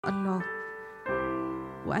الله.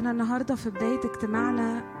 وأنا النهاردة في بداية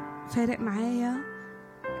اجتماعنا فارق معايا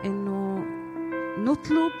إنه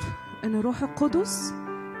نطلب إن الروح القدس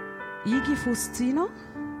يجي في وسطينا،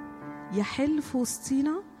 يحل في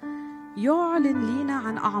وسطينا، يعلن لينا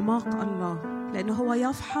عن أعماق الله، لأنه هو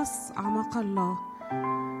يفحص أعماق الله،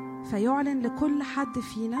 فيعلن لكل حد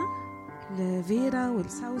فينا، لفيرا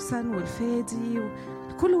والسوسن والفادي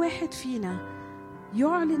وكل واحد فينا،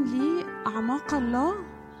 يعلن لي أعماق الله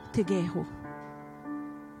تجاهه.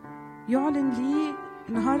 يعلن لي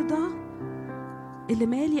النهاردة اللي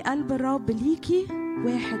مالي قلب الرب ليكي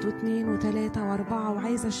 1 و2 و3 و4،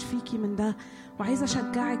 وعايزة أشفيكي من ده، وعايزة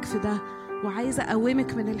أشجعك في ده، وعايزة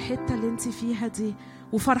أقومك من الحتة اللي انت فيها دي،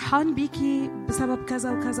 وفرحان بيكي بسبب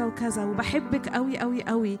كذا وكذا وكذا، وبحبك قوي قوي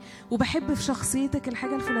قوي، وبحب في شخصيتك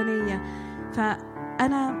الحاجة الفلانية.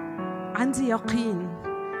 فأنا عندي يقين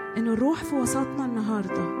إن الروح في وسطنا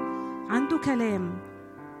النهاردة عنده كلام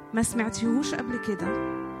ما سمعتيهوش قبل كده،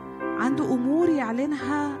 عنده أمور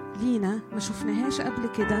يعلنها لينا ما شفناهاش قبل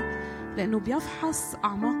كده، لأنه بيفحص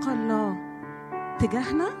أعماق الله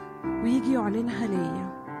تجاهنا ويجي يعلنها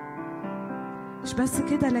ليا. مش بس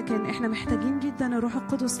كده، لكن احنا محتاجين جدا الروح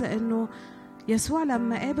القدس، لأنه يسوع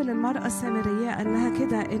لما قابل المرأة السامرية قال لها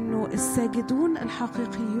كده إنه الساجدون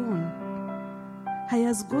الحقيقيون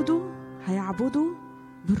هيسجدوا، هيعبدوا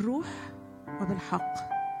بالروح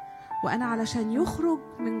وبالحق. وأنا علشان يخرج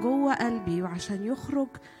من جوه قلبي وعشان يخرج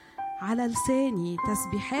على لساني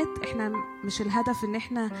تسبيحات، احنا مش الهدف ان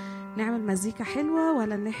احنا نعمل مزيكا حلوة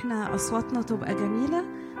ولا ان احنا أصواتنا تبقى جميلة،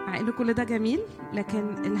 مع ان كل ده جميل، لكن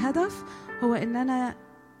الهدف هو ان انا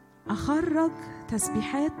اخرج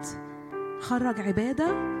تسبيحات، اخرج عبادة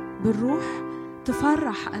بالروح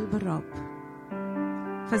تفرح قلب الرب.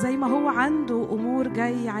 فزي ما هو عنده امور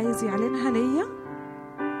جاي عايز يعلنها ليا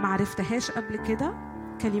معرفتهاش قبل كده،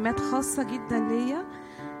 كلمات خاصة جدا ليا،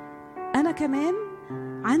 انا كمان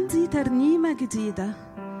عندي ترنيمة جديدة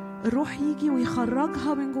الروح يجي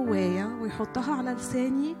ويخرجها من جوايا ويحطها على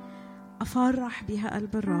لساني، أفرح بيها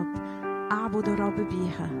قلب الرب، أعبد الرب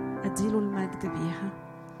بيها، أديله المجد بيها.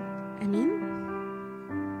 أمين.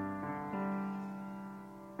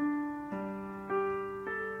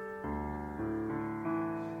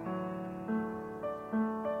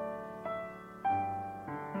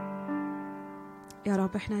 يا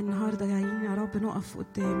رب احنا النهاردة جايين يا رب نقف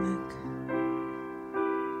قدامك،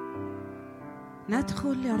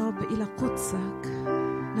 ندخل يا رب إلى قدسك،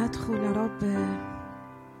 ندخل يا رب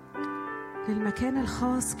للمكان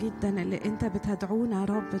الخاص جدا اللي انت بتدعونا يا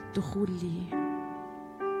رب الدخول ليه.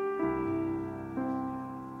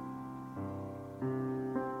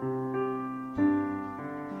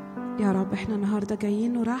 يا رب احنا النهاردة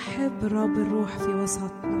جايين نرحب بالرب الروح في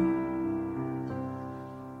وسطنا،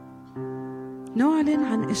 نعلن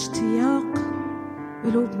عن اشتياق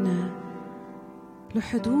قلوبنا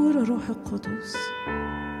لحضور الروح القدس.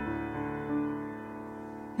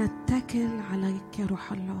 نتكل عليك يا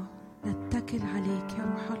روح الله، نتكل عليك يا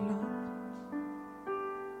روح الله،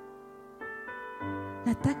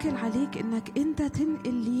 نتكل عليك انك انت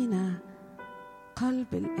تنقل لينا قلب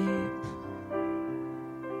الآب،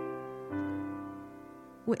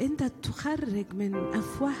 وانت تخرج من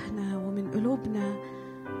أفواهنا ومن قلوبنا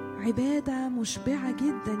عبادة مشبعة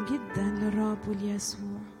جدا جدا للرب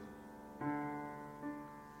وليسوع.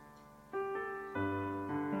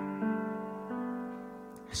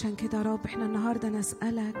 عشان كده يا رب احنا النهاردة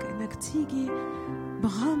نسألك انك تيجي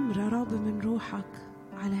بغمر يا رب من روحك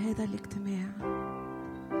على هذا الاجتماع،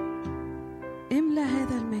 املأ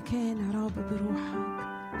هذا المكان يا رب بروحك،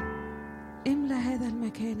 املأ هذا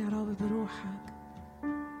المكان يا رب بروحك.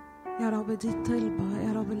 يا رب دي الطلبة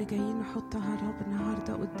يا رب اللي جايين نحطها يا رب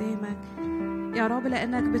النهاردة قدامك يا رب،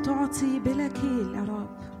 لأنك بتعطي بلا كيل يا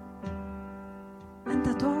رب، أنت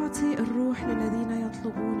تعطي الروح للذين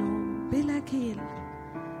يطلبونه بلا كيل.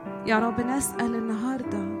 يا رب نسأل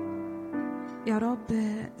النهاردة يا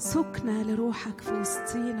رب سكنة لروحك في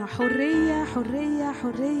وسطينا، حرية حرية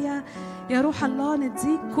حرية يا روح الله،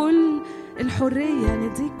 نديك كل الحرية،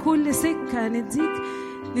 نديك كل سكة،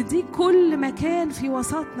 نديك كل مكان في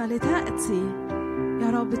وسطنا لتأتي يا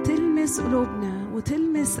رب تلمس قلوبنا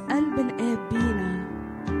وتلمس قلب الآب بينا.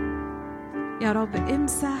 يا رب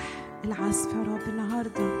امسح العزف يا رب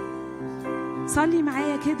النهاردة، صلي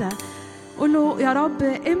معايا كده، قول له يا رب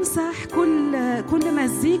امسح كل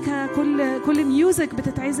مزيكا، كل ميوزك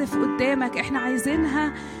بتتعزف قدامك، احنا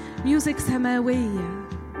عايزينها ميوزك سماوية.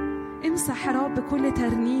 امسح يا رب كل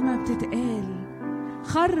ترنيمة بتتقال،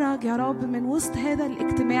 خرج يا رب من وسط هذا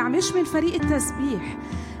الاجتماع، مش من فريق التسبيح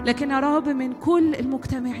لكن يا رب من كل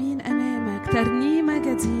المجتمعين أمامك، ترنيمة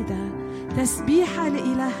جديدة، تسبيحة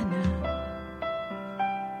لإلهنا.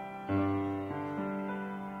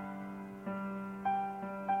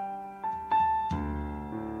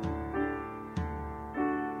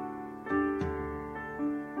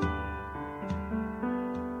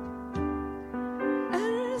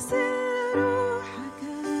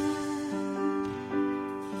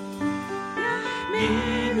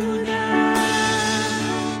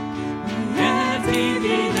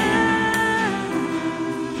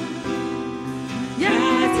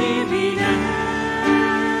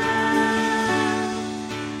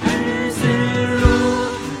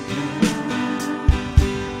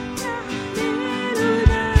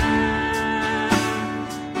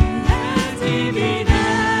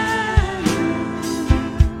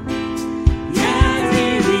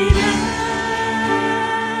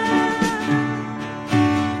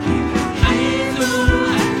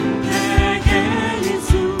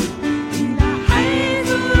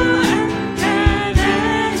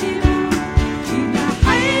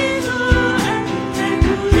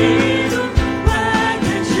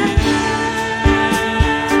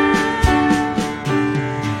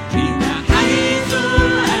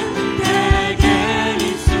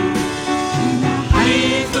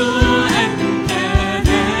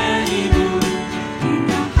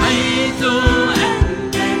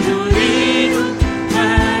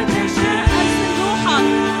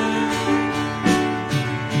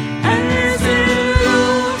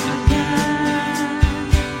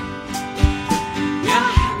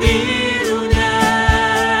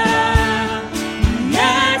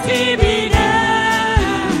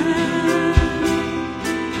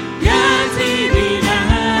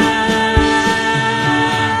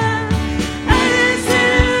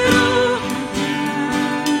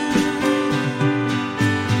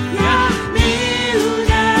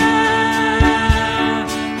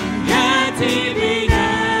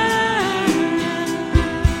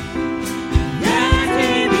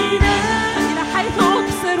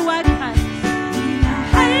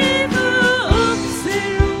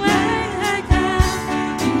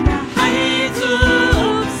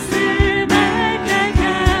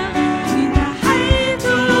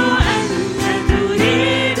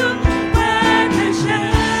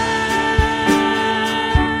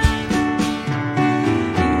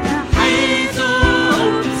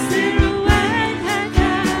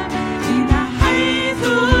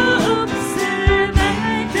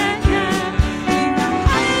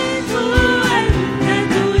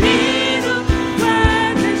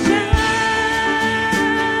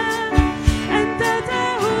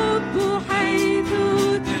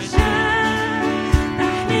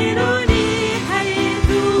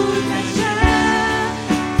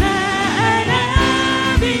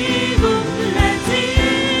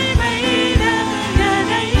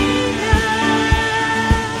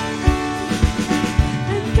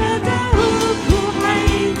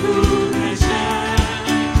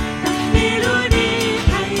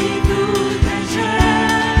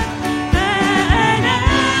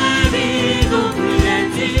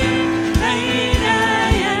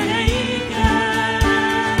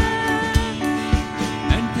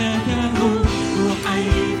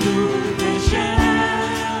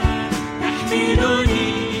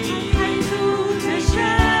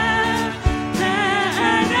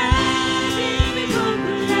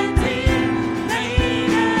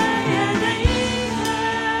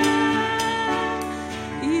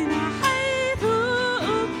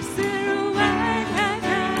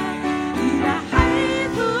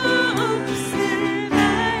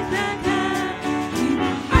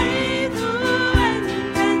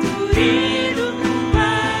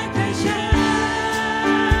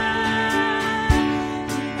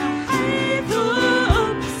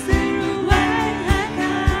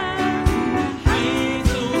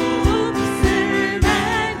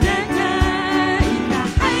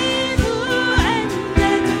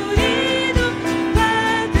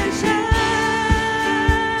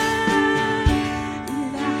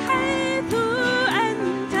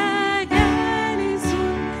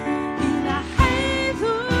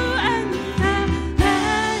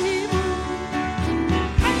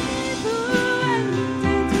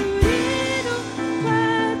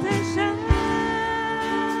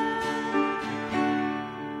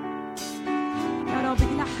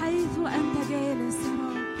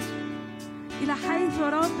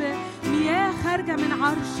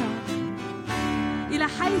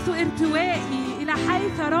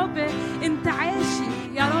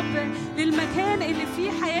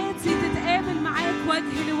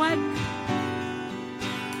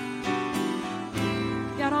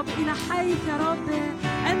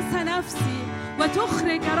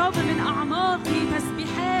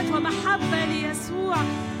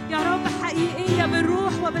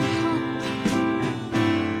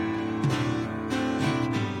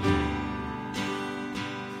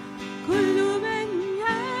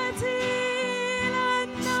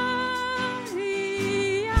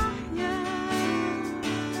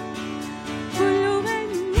 كل من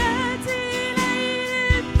يأتي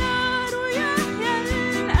إليه النار يحيا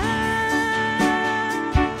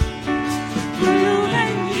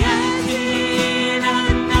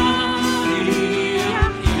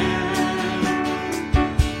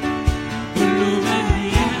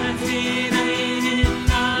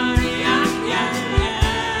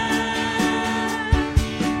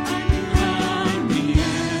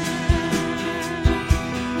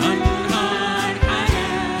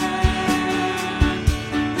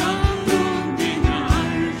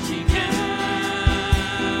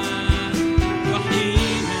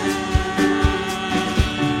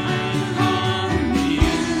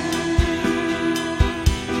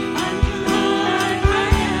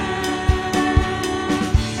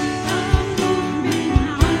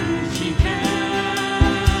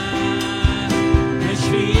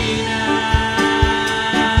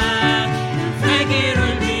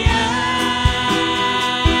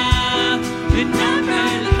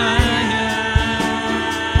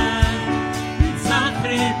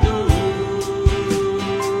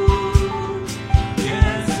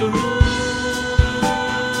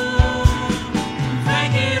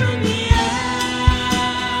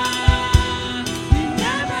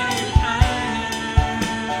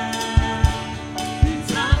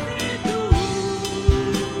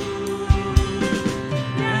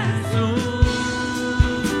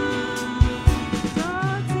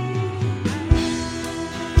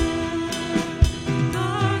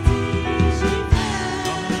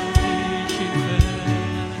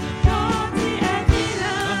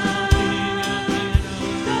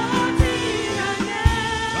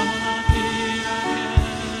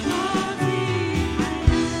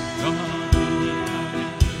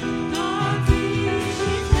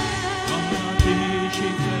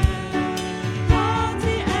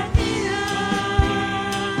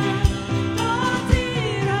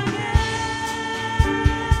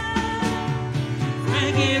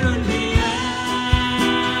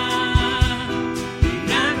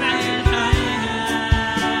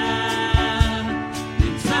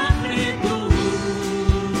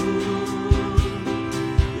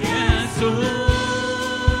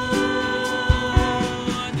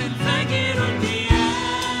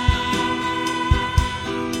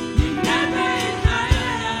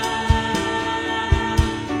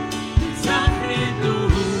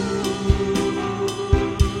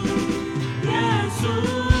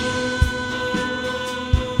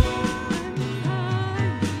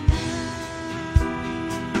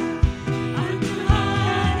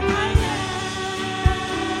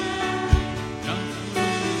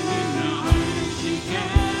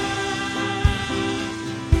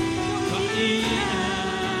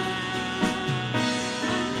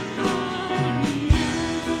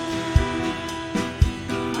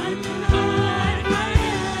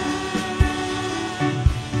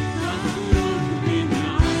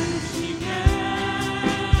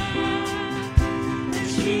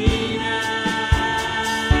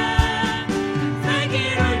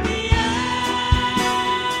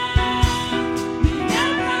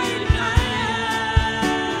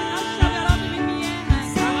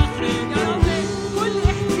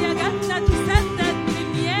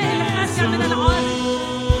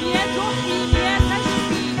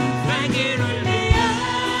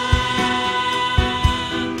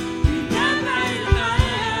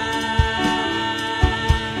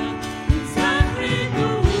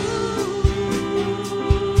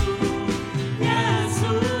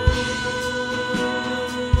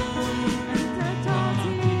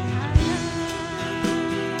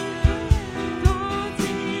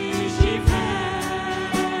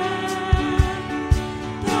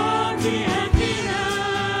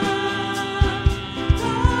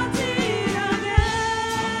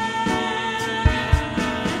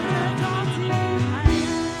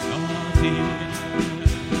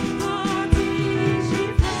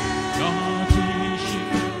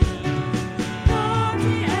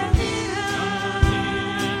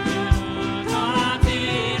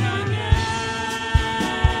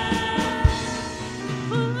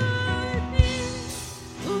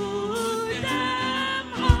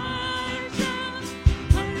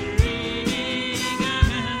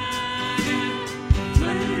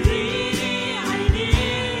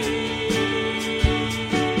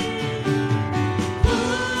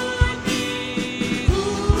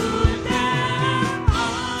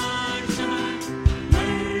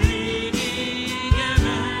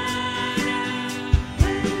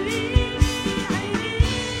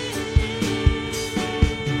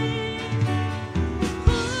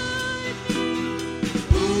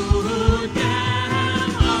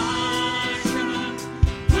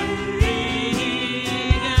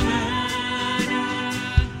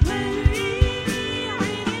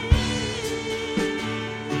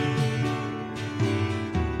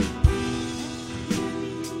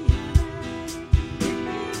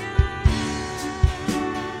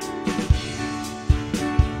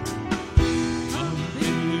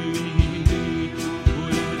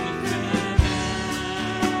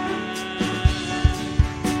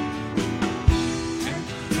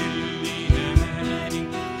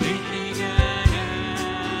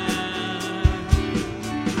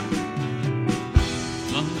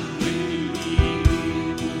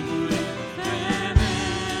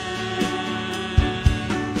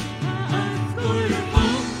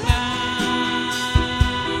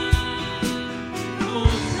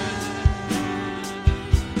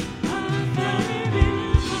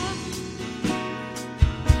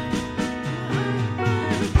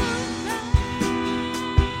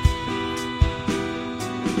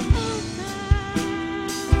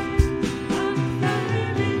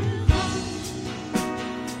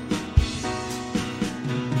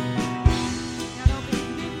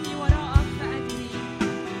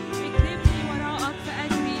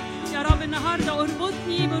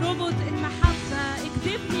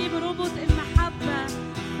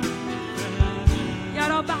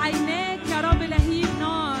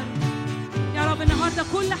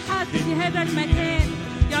كل حد في هذا المكان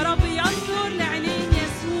يا رب ينظر لعينين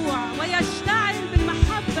يسوع ويشتعل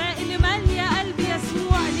بالمحبة اللي مالية قلب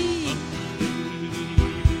يسوع ليك.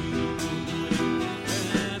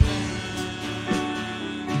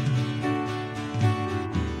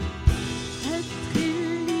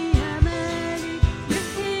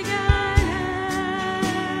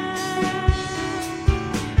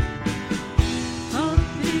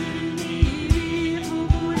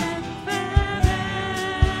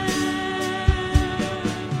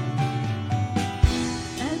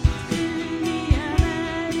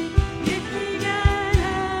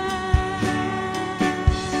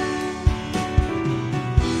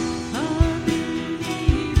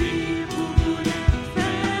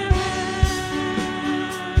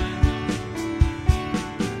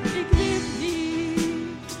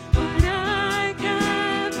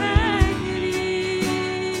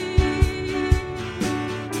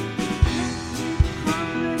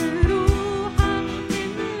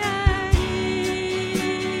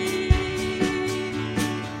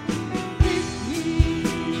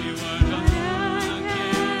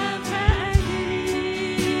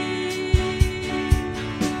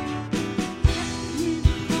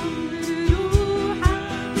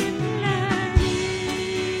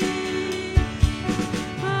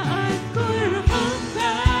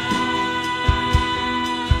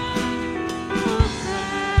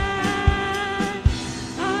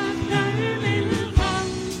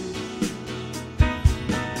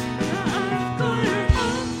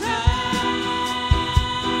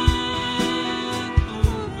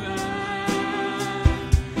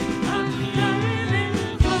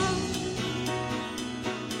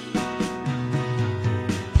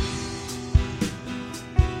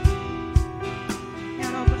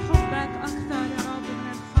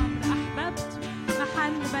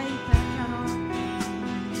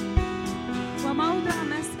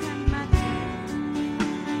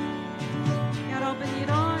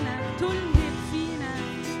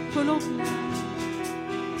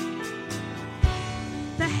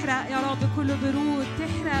 كل برود،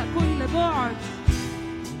 تحرق كل بعد،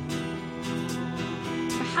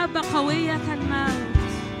 محبة قوية كالموت.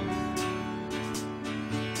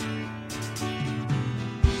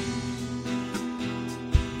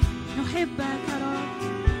 نحبك يا رب،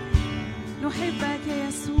 نحبك يا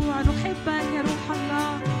يسوع، نحبك يا روح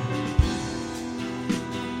الله.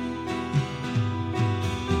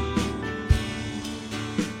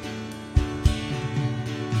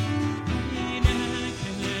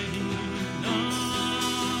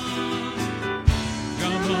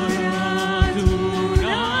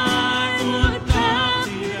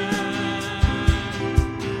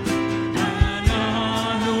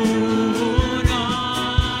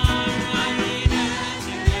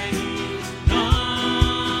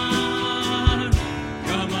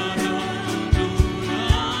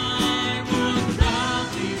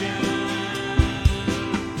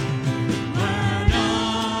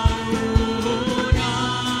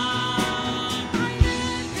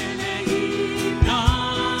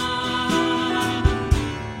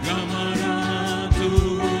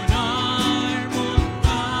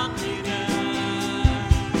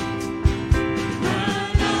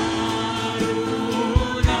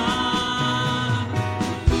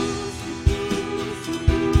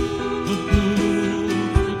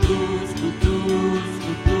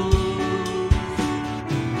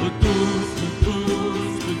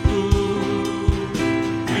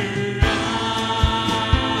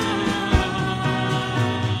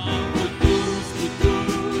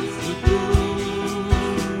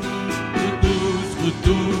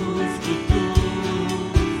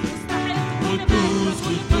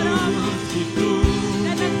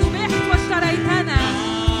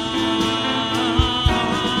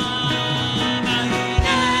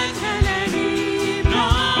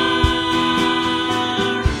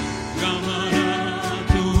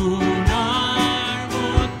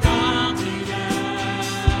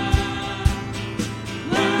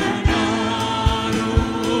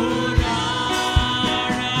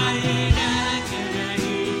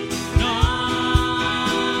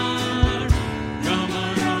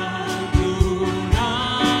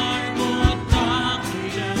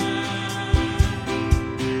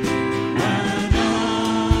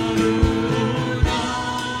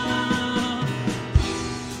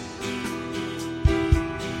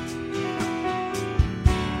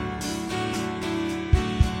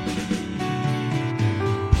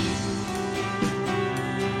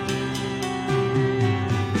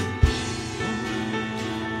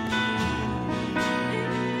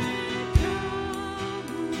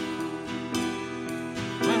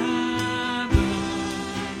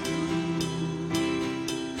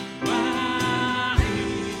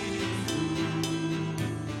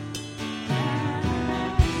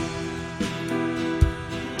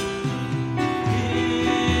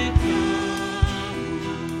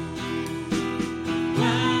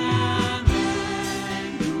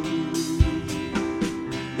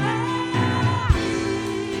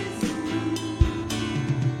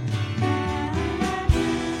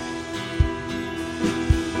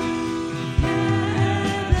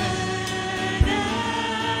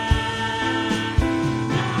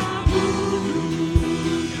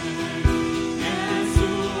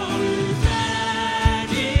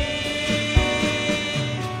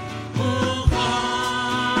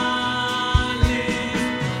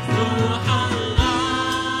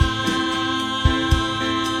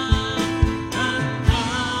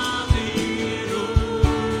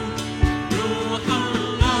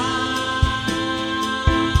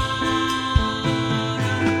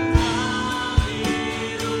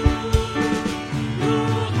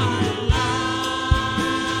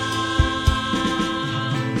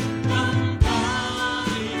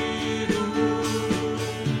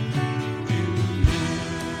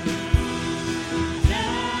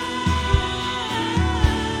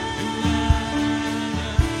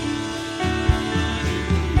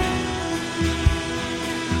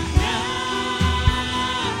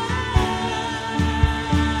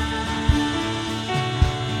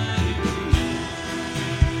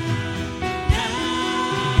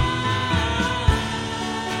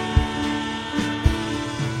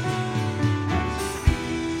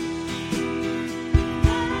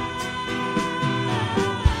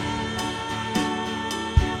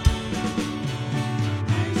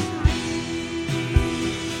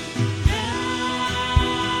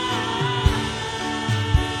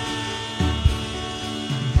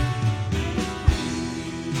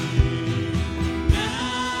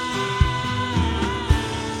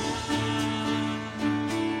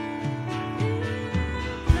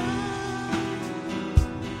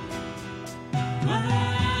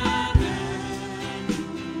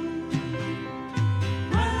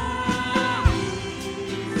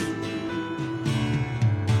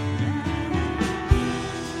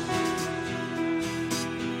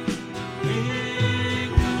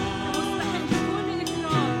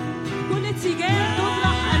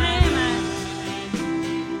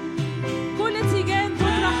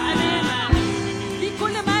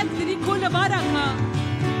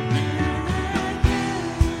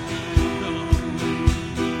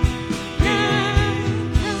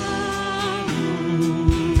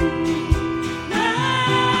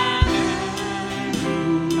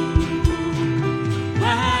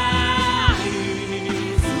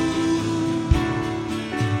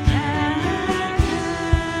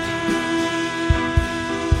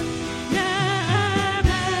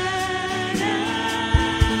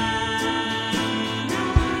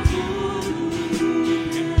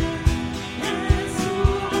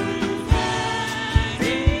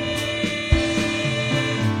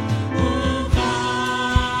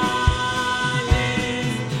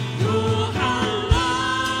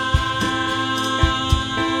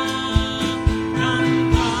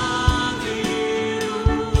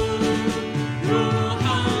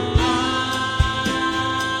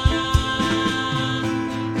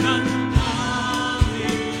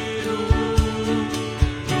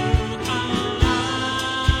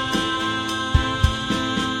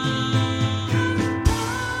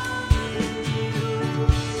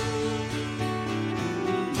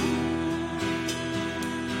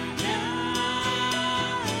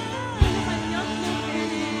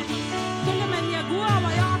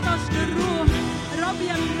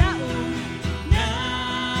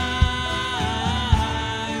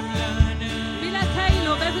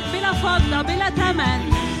 بلا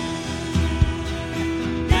ثمن.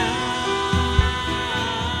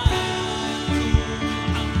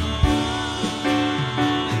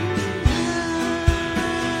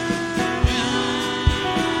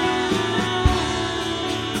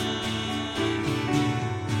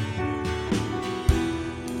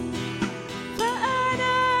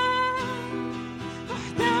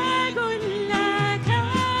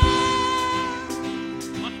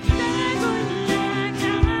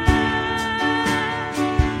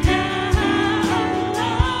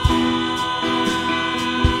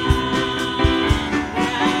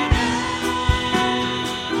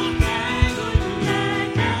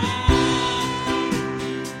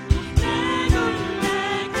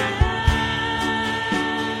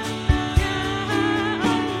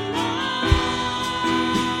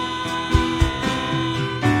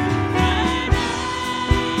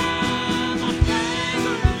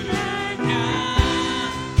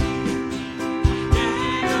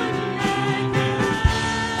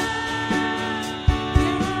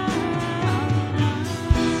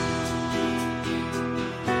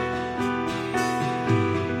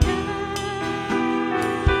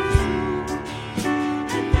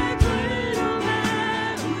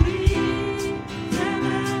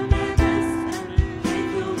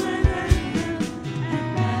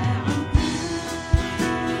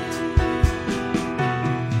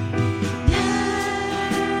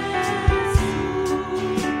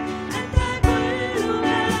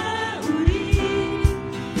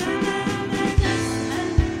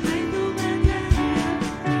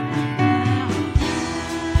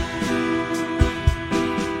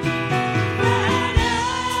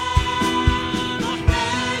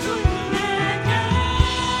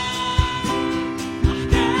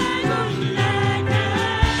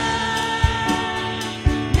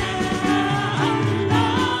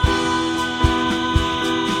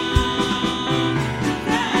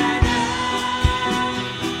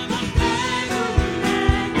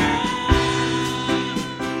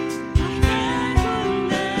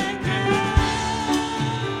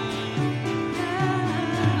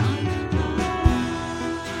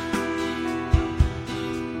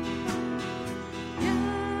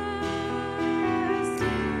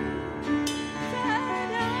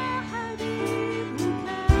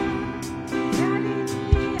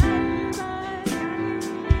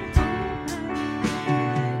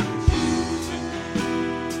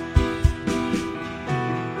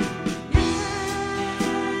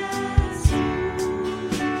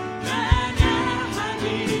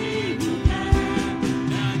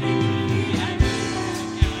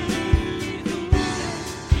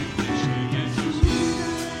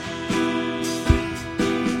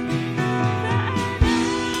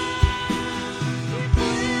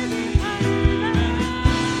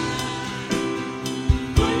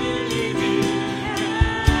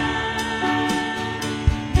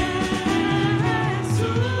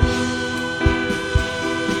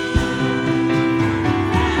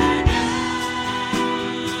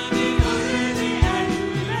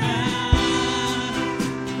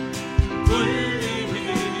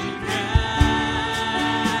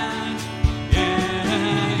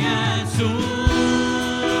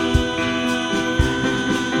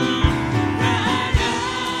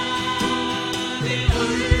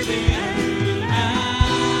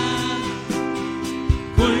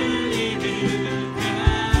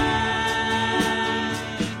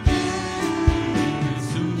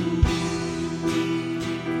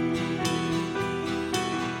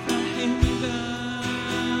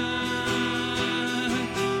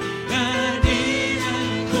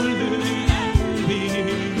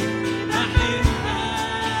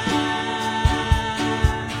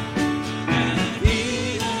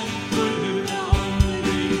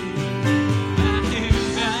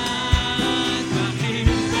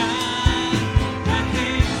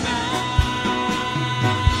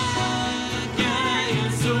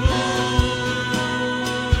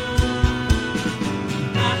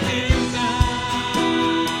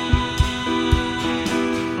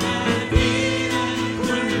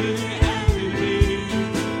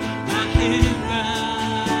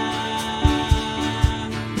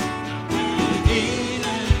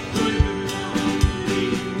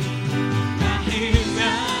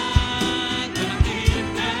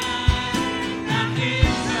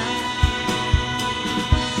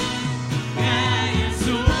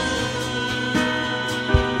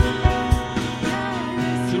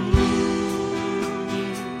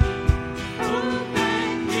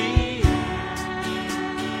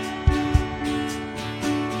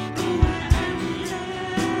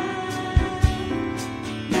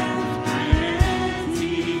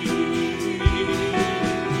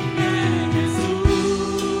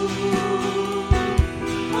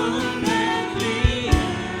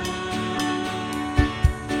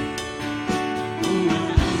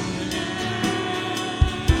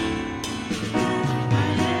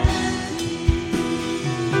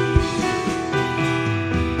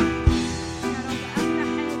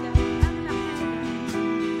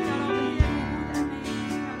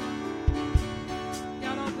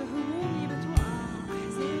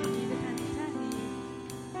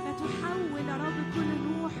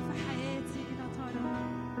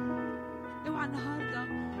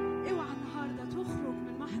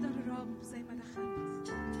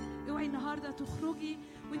 النهاردة تخرجي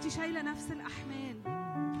وانت شايلة نفس الأحمال،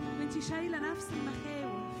 وانت شايلة نفس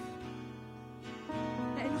المخاوف،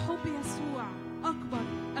 لأن حب يسوع أكبر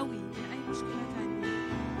قوي من أي مشكلة تانية.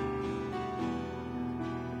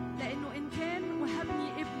 لأنه إن كان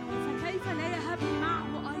وهبني ابنه فكيف لا يهبني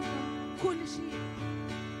معه أيضا كل شيء.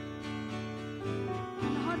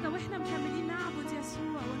 النهاردة وإحنا مكملين نعبد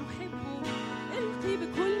يسوع ونحبه، القي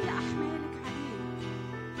بكل أحمالك عليه،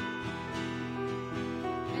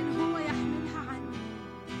 لأن هو يحملها عني،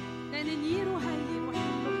 لأن نيره هين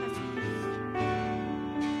وحمله خفيف.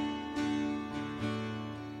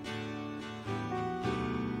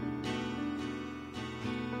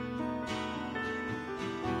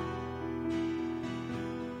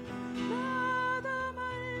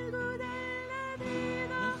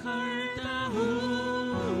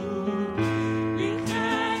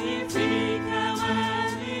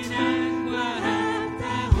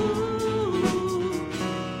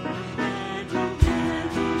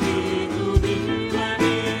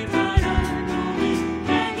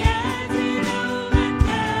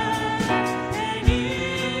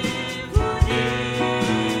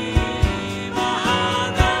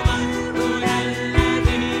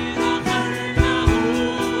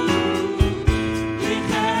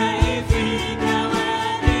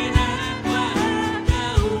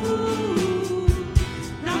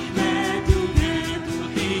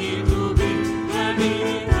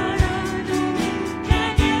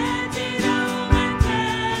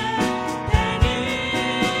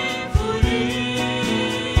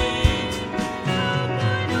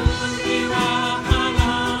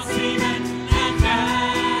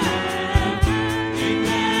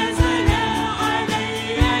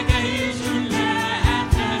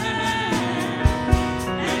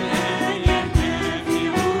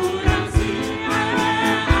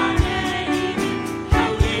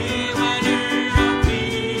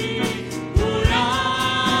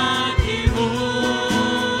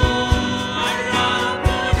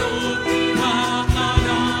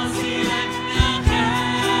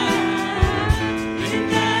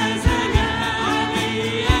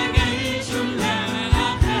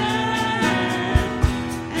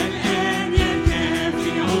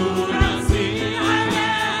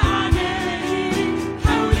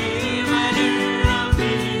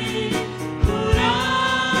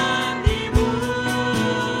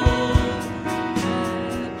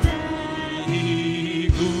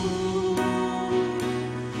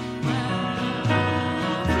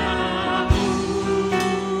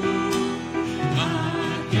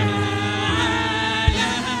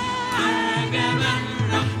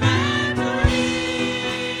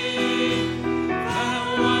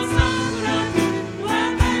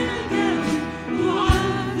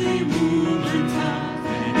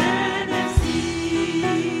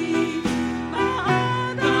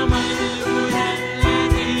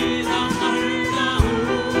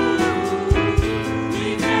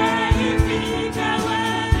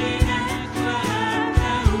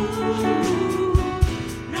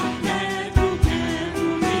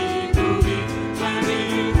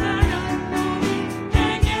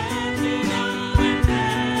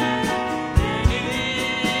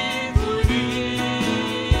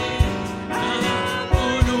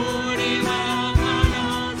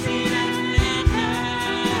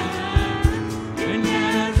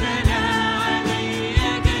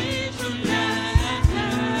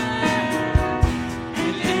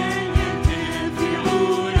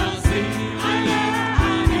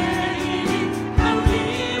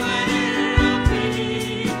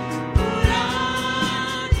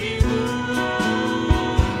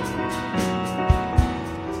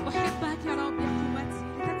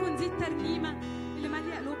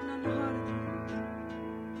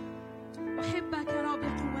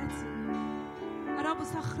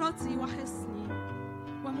 صخرتي وحصني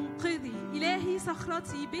ومنقذي، إلهي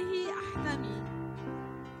صخرتي به أحتمي،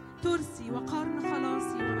 ترسي وقرن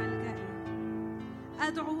خلاصي وملجئي.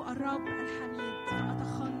 أدعو الرب الحميد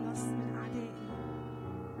فأتخلص من أعدائي،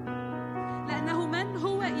 لأنه من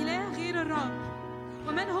هو إله غير الرب،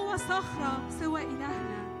 ومن هو صخرة سوى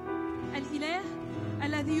إلهنا؟ الإله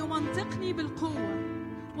الذي يمنطقني بالقوة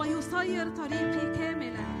ويصير طريقي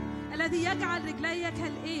كاملا، الذي يجعل رجلي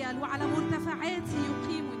كالإيل وعلى مرتفعاتي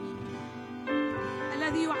يقيمني،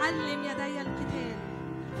 الذي يعلم يدي القتال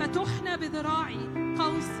فتحنى بذراعي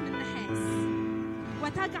قوس من نحاس،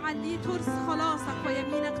 وتجعل لي ترس خلاصك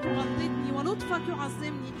ويمينك تغطدني ولطفك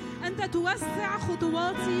يعظمني. أنت توسع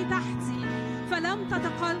خطواتي تحتي فلم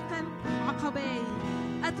تتقلقل عقباي،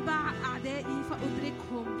 أتبع أعدائي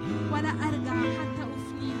فأدركهم ولا أرجع حتى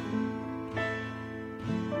أفنيهم.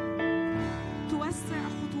 توسع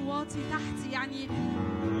خطواتي تحتي يعني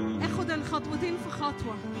اخد الخطوتين في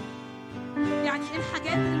خطوة. يعني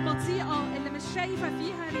الحاجات البطيئة اللي مش شايفة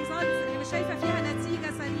فيها ريزالتس، اللي مش شايفة فيها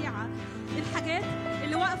نتيجة سريعة، الحاجات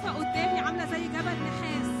اللي واقفة قدامي عاملة زي جبل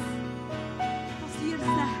نحاس تصير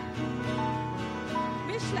سهل،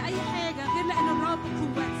 مش لأي حاجة غير لأن الرب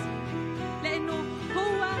قوتي، لأنه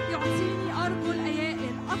هو يعطيني أرجل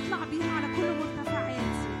أيائل أطلع بيها على كل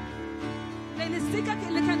مرتفعاتي. لأن السكك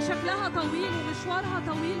اللي كان شكلها طويل ومشوارها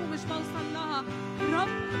طويل ومش بوصل لها، الرب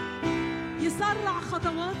يسرع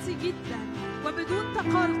خطواتي جدا وبدون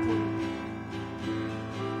تقلقل.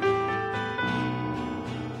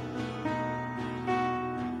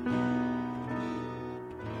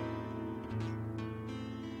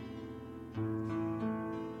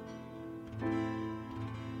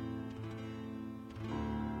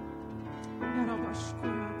 يا رب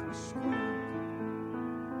أشكرك أشكرك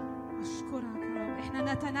أشكرك يا رب.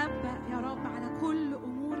 إحنا نتنبأ يا رب على كل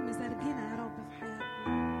أمور مزرجنة يا رب في حياتنا،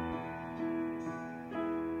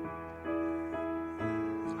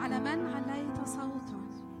 على من عليت صوتا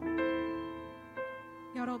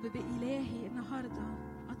يا رب. بإلهي النهاردة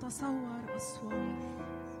أتصور أسوار،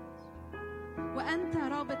 وأنت يا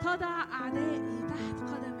رب تضع أعدائي تحت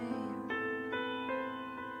قدمي.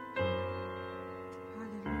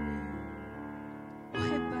 هللويا،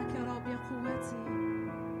 أحبك يا رب يا قوتي،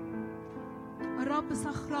 الرب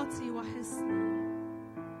صخرتي وحصني،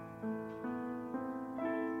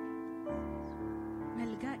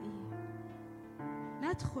 ملجئي.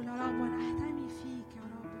 ندخل يا رب ونحتمي فيك يا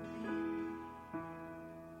رب الآن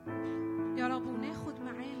يا رب، وناخد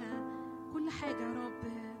معانا كل حاجة يا رب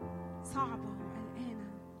صعبة وقلقانة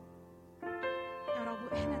يا رب،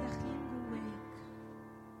 وإحنا داخلين جواك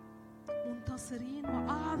منتصرين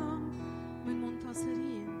وأعظم من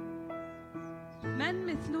منتصرين. من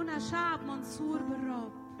مثلنا شعب منصور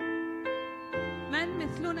بالرب، من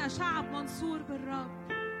مثلنا شعب منصور بالرب.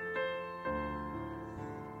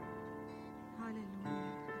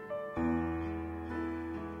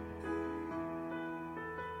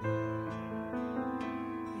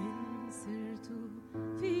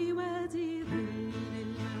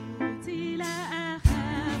 أنت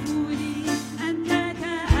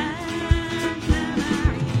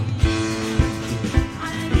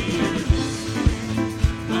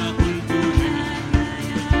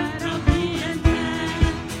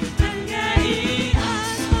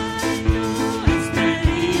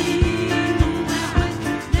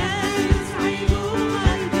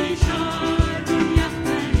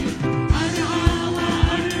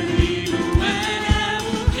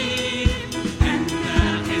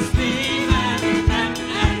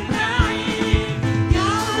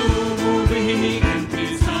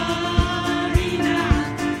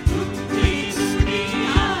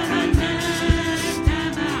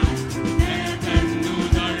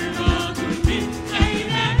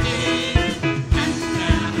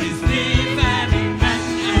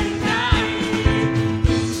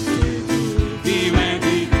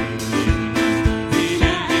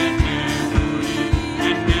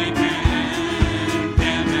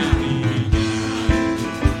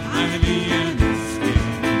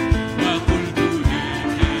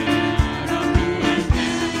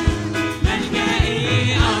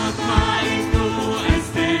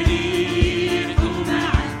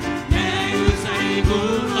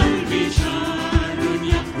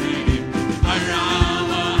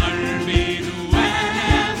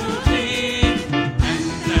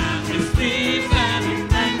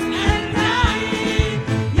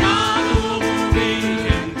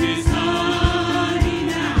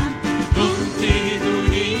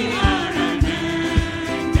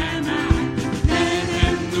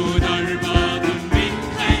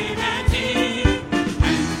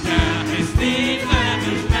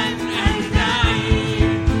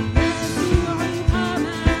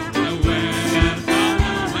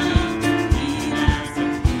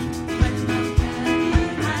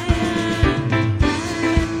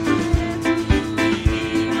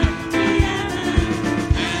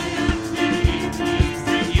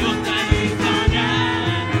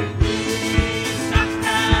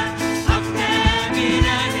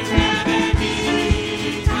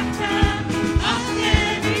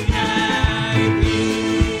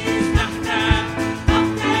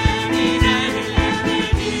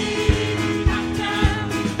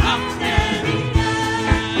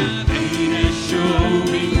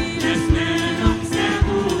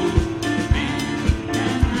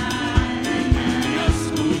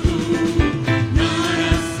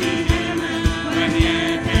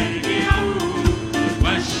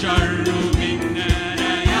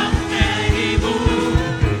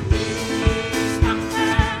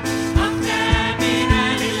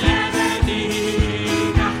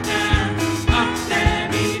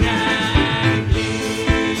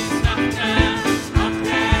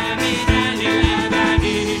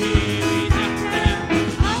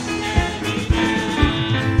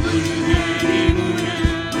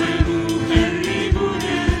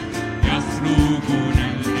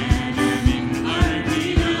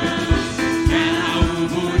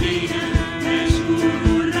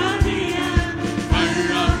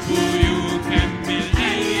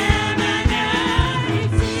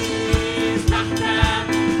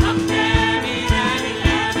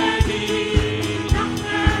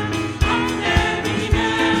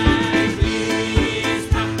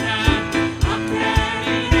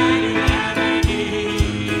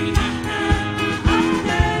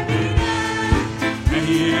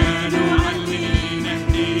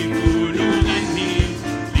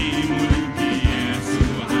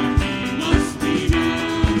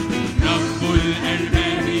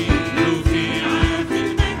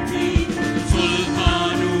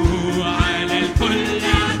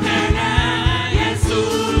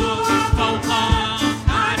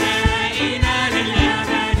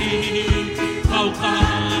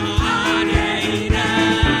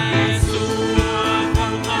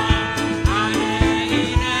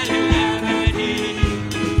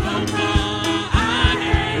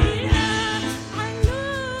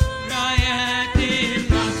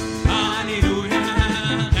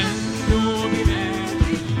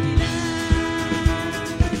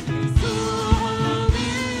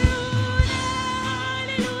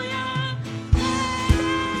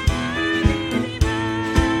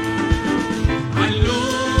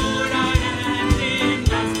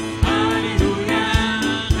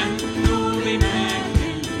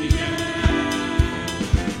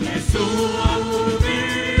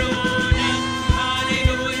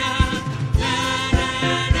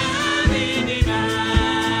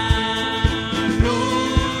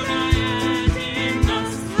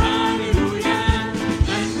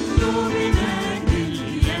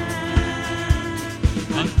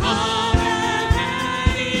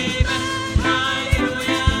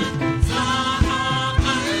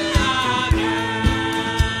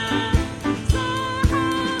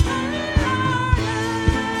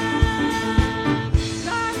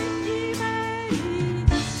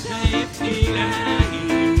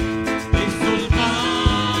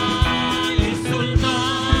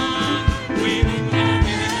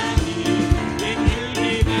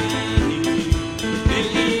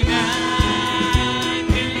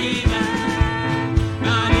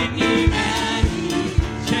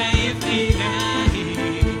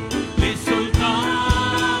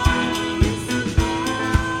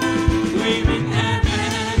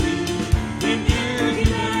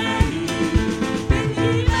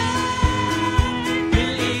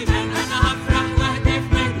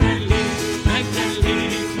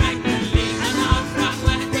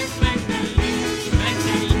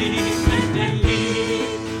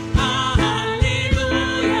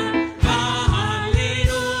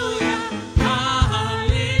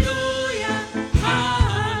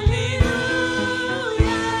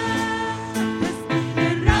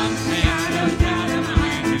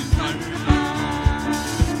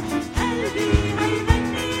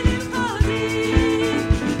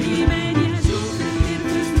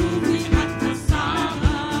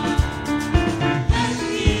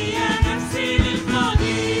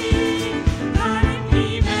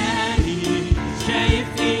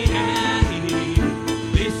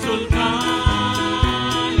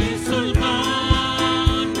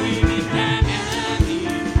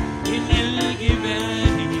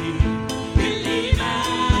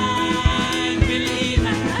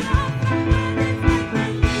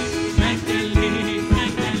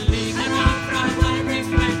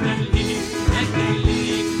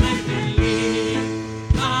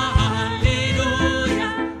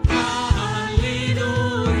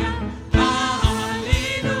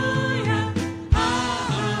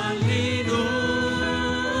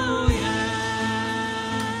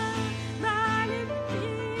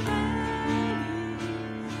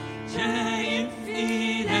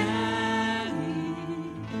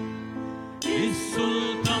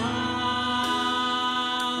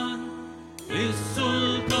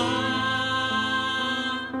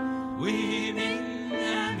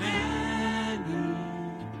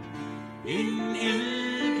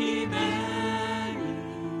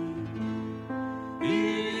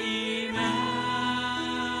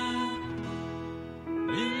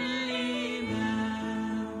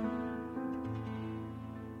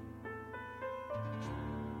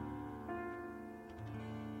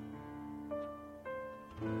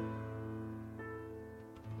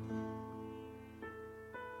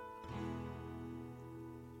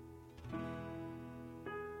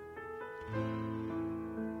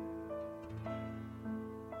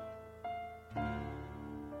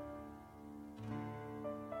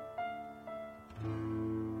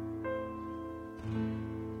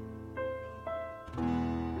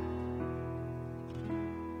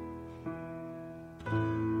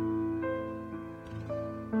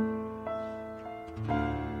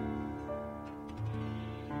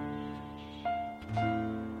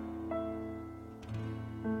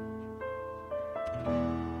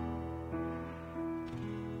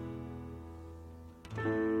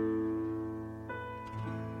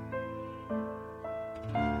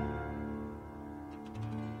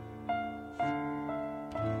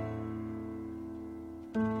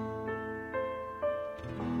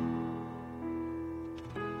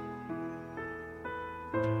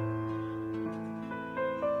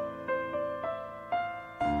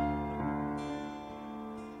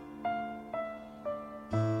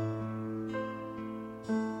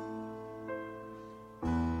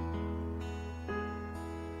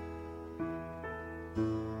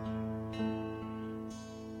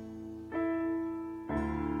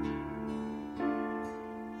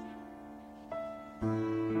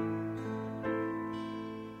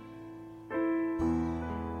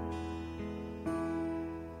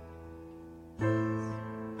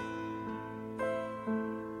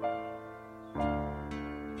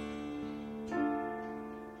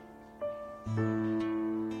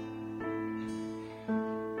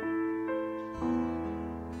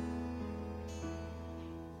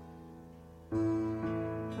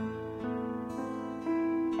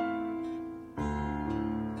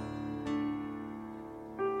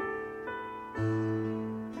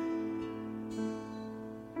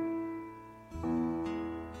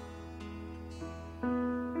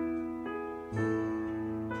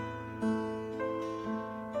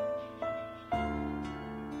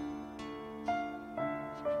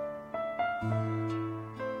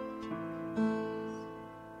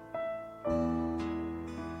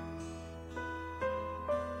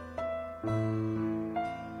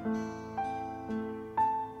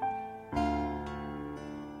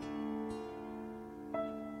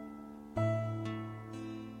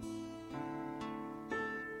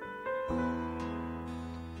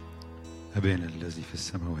أبانا الذي في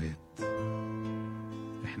السماوات،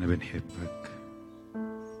 احنا بنحبك،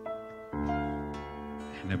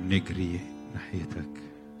 احنا بنجري ناحيتك،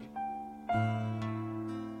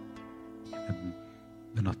 احنا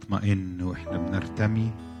بنطمئن واحنا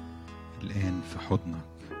بنرتمي الآن في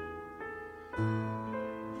حضنك،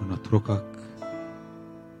 ونتركك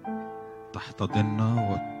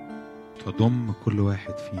تحتضننا وتضم كل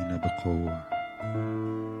واحد فينا بقوة.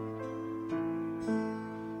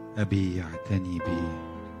 أبي يعتني بي،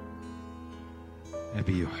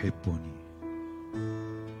 أبي يحبني،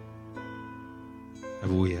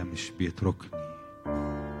 أبويا مش بيتركني،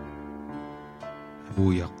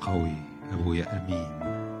 أبويا قوي، أبويا أمين،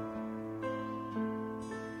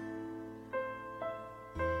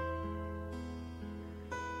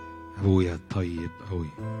 أبويا طيب قوي.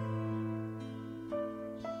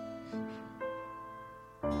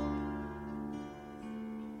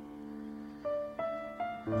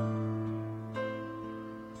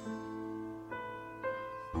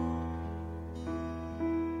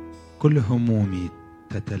 كل همومي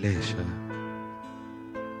تتلاشى،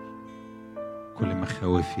 كل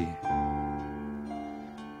مخاوفي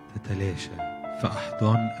تتلاشى في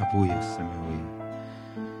أحضان أبويا السماوي،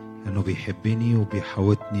 لأنه بيحبني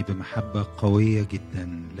وبيحوطني بمحبة قوية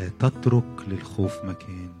جدا لا تترك للخوف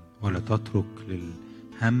مكان ولا تترك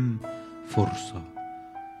للهم فرصة.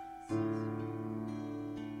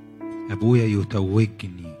 أبويا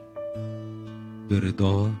يتوجني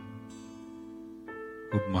برضاه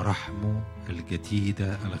وبمراحمه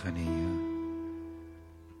الجديدة الغنية.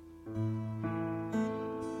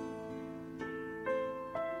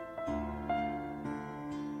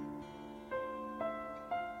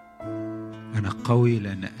 أنا قوي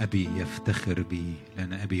لأن أبي يفتخر بي،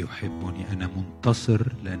 لأن أبي يحبني. أنا منتصر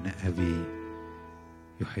لأن أبي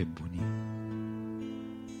يحبني.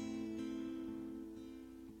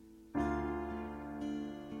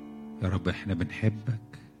 يا رب احنا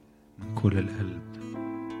بنحبك من كل القلب.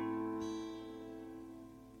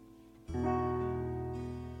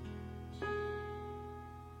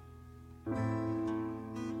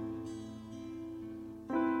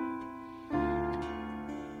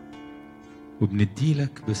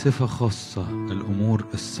 وبنديلك بصفة خاصة الأمور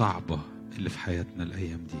الصعبة اللي في حياتنا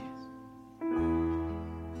الأيام دي.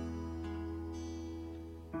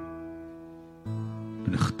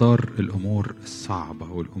 بنختار الأمور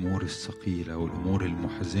الصعبة والأمور الثقيلة والأمور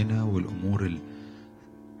المحزنة والأمور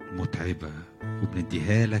المتعبة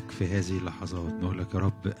وبنديها لك في هذه اللحظات. نقول لك يا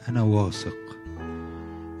رب أنا واثق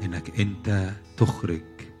إنك أنت تخرج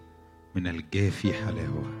من الجافي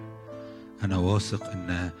حلاوة. أنا واثق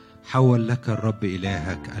إن حول لك الرب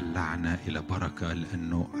إلهك اللعنة إلى بركة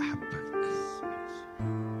لأنه أحبك.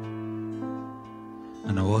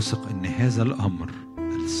 أنا واثق إن هذا الأمر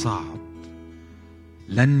الصعب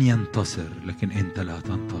لن ينتصر، لكن أنت لا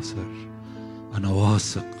تنتصر. أنا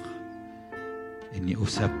واثق إني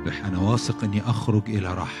أسبح، أنا واثق إني أخرج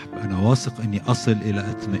إلى رحب، أنا واثق إني أصل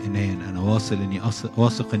إلى اطمئنان، أنا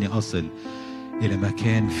واثق إني أصل إلى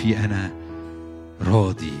مكان فيه أنا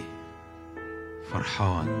راضي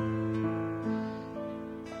فرحان،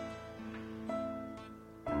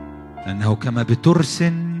 لأنه كما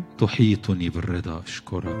بترسن تحيطني بالرضا.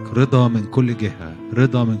 أشكرك، رضا من كل جهة،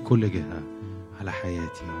 رضا من كل جهة على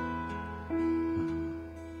حياتي.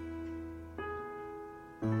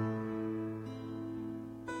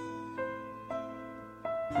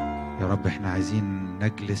 يا رب احنا عايزين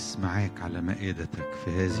نجلس معاك على مائدتك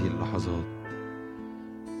في هذه اللحظات،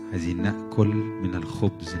 عايزين نأكل من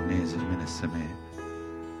الخبز النازل من السماء.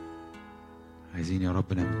 عايزين يا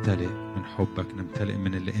رب نمتلئ من حبك، نمتلئ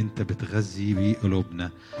من اللي انت بتغذي بيه قلوبنا.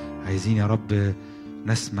 عايزين يا رب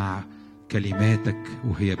نسمع كلماتك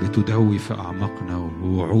وهي بتدوي في أعماقنا،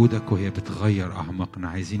 ووعودك وهي بتغير أعماقنا.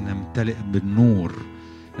 عايزين نمتلئ بالنور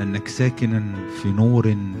لأنك ساكنا في نور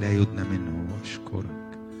لا يدنى منه.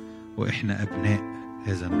 أشكرك، وإحنا أبناء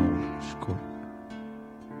هذا النور. أشكرك.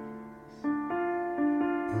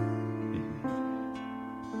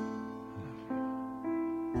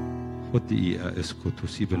 خد دقيقة اسكت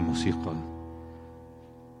وسيب الموسيقى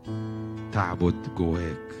تعبد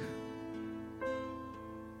جواك.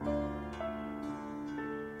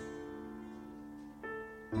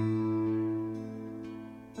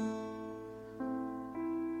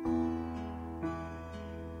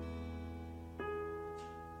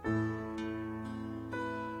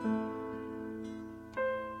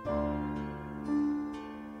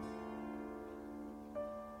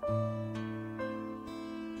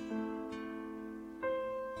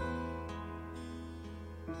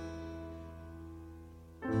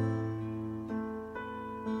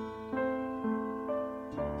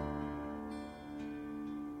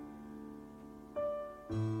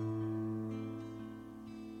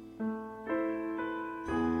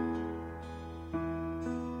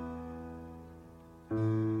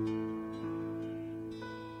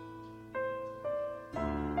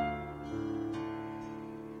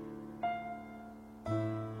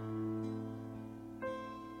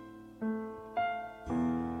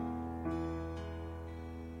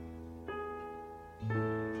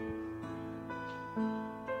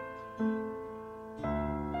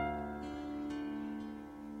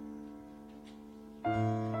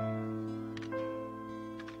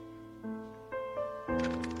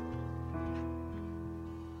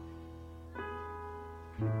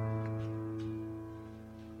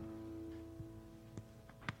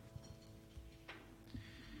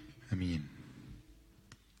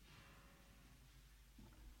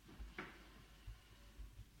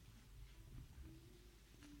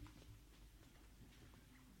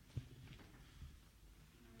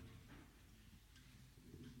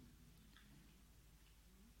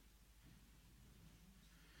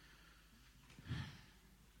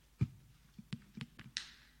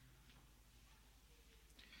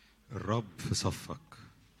 الرب في صفك،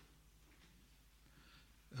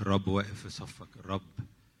 الرب واقف في صفك، الرب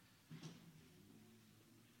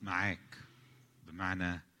معاك،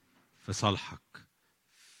 بمعنى في صالحك،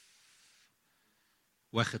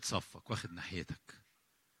 واخد صفك، واخد ناحيتك.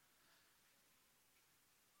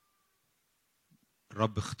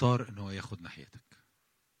 الرب اختار ان هو ياخد ناحيتك،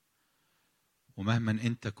 ومهما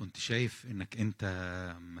انت كنت شايف انك انت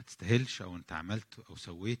ما تستاهلش او انت عملت او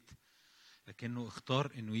سويت، لكنه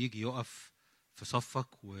اختار انه يجي يقف في صفك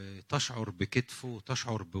وتشعر بكتفه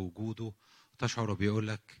وتشعر بوجوده وتشعر بيقول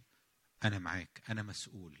لك انا معاك، انا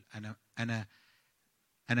مسؤول، انا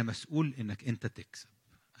مسؤول انك انت تكسب،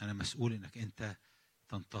 انا مسؤول انك انت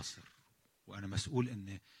تنتصر، وانا مسؤول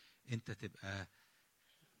ان انت تبقى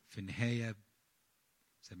في النهايه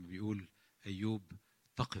زي ما بيقول ايوب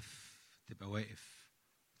تقف، تبقى واقف،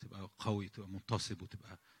 تبقى قوي، تبقى منتصب،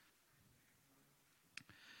 وتبقى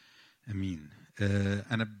امين.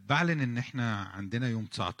 انا بعلن ان احنا عندنا يوم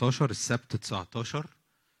 19 السبت 19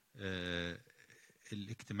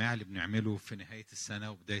 الاجتماع اللي بنعمله في نهايه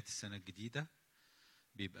السنه وبدايه السنه الجديده،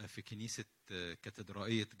 بيبقى في كنيسه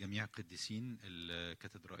كاتدرائيه جميع القديسين،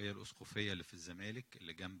 الكاتدرائيه الاسقفيه اللي في الزمالك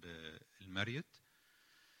اللي جنب الماريوت.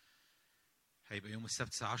 هيبقى يوم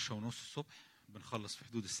السبت الساعه 10:30 الصبح، بنخلص في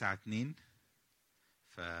حدود الساعه 2.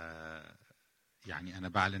 ف يعني انا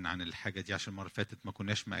بعلن عن الحاجه دي عشان المره اللي فاتت ما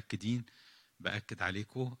كناش مأكدين، بأكد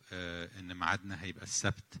عليكم ان ميعادنا هيبقى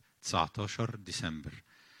السبت 19 ديسمبر.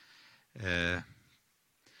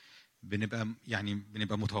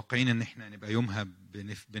 بنبقى متوقعين ان احنا نبقى يومها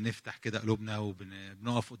بنفتح كده قلوبنا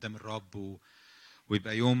وبنقف قدام الرب،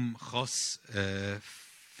 ويبقى يوم خاص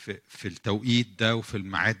في التوقيت ده وفي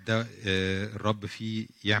الميعاد ده الرب فيه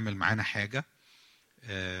يعمل معانا حاجه.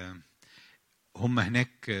 هم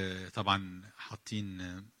هناك طبعا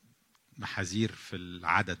حاطين محاذير في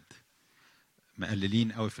العدد،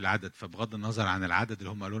 مقللين قوي في العدد، فبغض النظر عن العدد اللي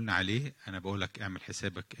هم قالوا لنا عليه، انا بقول لك اعمل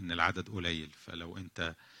حسابك ان العدد قليل. فلو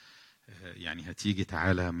انت يعني هتيجي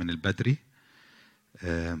تعالى من البدري،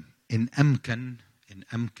 ان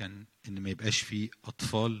امكن ان ما يبقاش فيه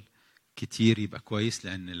اطفال كتير يبقى كويس،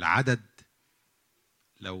 لان العدد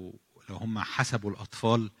لو هم حسبوا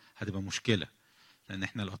الاطفال هتبقى مشكله، لان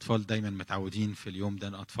احنا الاطفال دايما متعودين في اليوم ده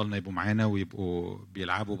ان اطفالنا يبقوا معانا ويبقوا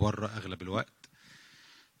بيلعبوا بره اغلب الوقت.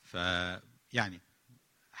 فيعني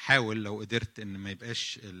حاول لو قدرت ان ما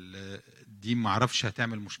يبقاش دي، ما اعرفش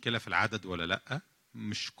هتعمل مشكله في العدد ولا لا،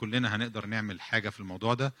 مش كلنا هنقدر نعمل حاجه في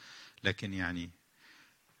الموضوع ده، لكن يعني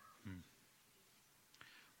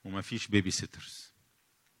وما فيش بيبي سيترز،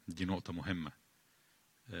 دي نقطه مهمه،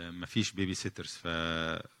 ما فيش بيبي سيترز، ف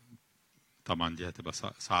طبعا دي هتبقى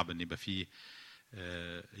صعب ان يبقى فيه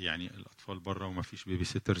يعني الاطفال بره وما فيش بيبي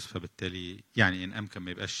سيترز، فبالتالي يعني ان امكن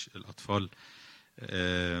ما يبقاش الاطفال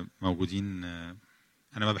موجودين.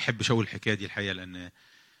 انا ما بحبش اقول الحكايه دي الحقيقه، لان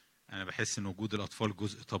انا بحس ان وجود الاطفال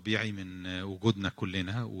جزء طبيعي من وجودنا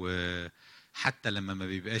كلنا، وحتى لما ما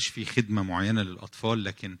بيبقاش في خدمه معينه للاطفال،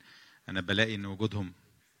 لكن انا بلاقي ان وجودهم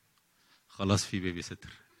خلاص في بيبي سيتر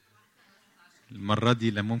المره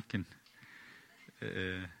دي. لا ممكن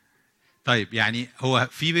طيب يعني هو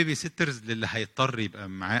في بيبي سيترز للي هيضطر يبقى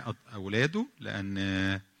معاه اولاده،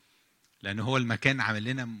 لان هو المكان عامل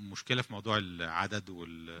لنا مشكله في موضوع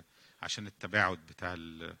العدد عشان التباعد بتاع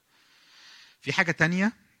في حاجه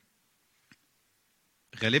تانية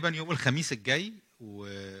غالبا يوم الخميس الجاي،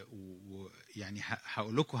 ويعني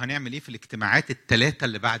هقول لكم هنعمل ايه في الاجتماعات الثلاثه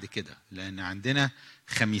اللي بعد كده، لان عندنا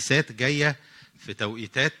خميسات جايه في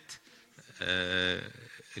توقيتات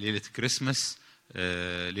ليله كريسماس،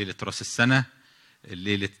 ليله راس السنه،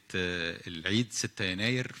 ليله العيد 6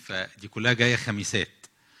 يناير، فدي كلها جايه خميسات،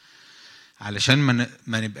 علشان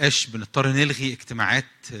ما نبقاش بنضطر نلغي اجتماعات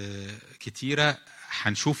كتيره.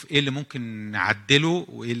 هنشوف ايه اللي ممكن نعدله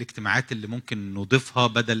وايه الاجتماعات اللي ممكن نضيفها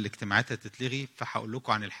بدل الاجتماعات اللي تتلغي، فهقول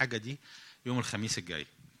لكم عن الحاجه دي يوم الخميس الجاي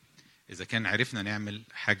اذا كان عرفنا نعمل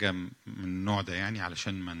حاجه من النوع ده، يعني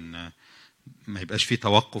علشان ما يبقاش فيه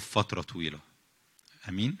توقف فتره طويله.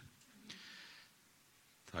 امين.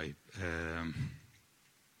 طيب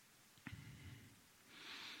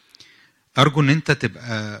ارجو ان انت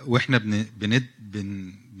تبقى واحنا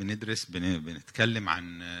بندرس بنتكلم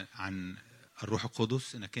عن الروح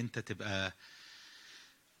القدس، انك انت تبقى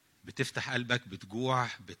بتفتح قلبك، بتجوع،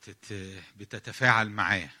 بتتفاعل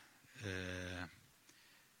معاه،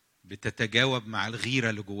 بتتجاوب مع الغيره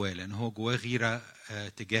اللي جواه، لان هو جواه غيره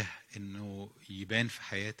تجاه انه يبان في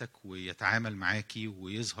حياتك ويتعامل معاكي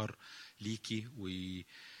ويظهر ليكي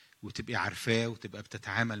وتبقي عارفاه وتبقى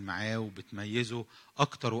بتتعامل معاه وبتميزه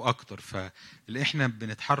اكتر واكتر. فاللي احنا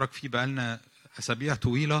بنتحرك فيه بقالنا اسابيع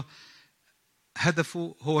طويله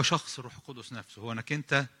هدفه هو شخص الروح القدس نفسه، هو انك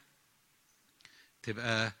انت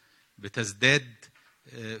تبقى بتزداد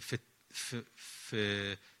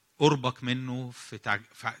في قربك منه، في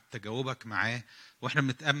تجاوبك معاه. واحنا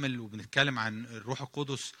بنتامل وبنتكلم عن الروح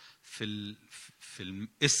القدس في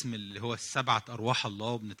الاسم اللي هو السبعه ارواح الله،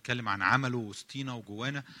 وبنتكلم عن عمله وسطينا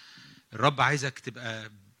وجوانا. الرب عايزك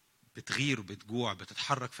تبقى بتغير وبتجوع،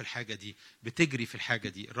 بتتحرك في الحاجه دي، بتجري في الحاجه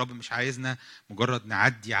دي. الرب مش عايزنا مجرد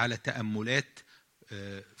نعدي على تاملات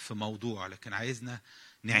في موضوع، لكن عايزنا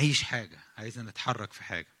نعيش حاجه، عايزنا نتحرك في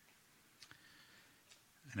حاجه.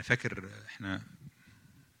 انا فاكر احنا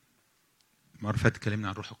المره اللي فاتت اتكلمنا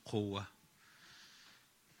عن روح القوه.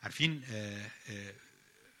 عارفين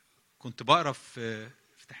كنت بقرا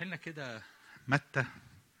افتح لنا كده متى،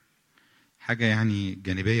 حاجه يعني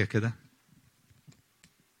جانبيه كده.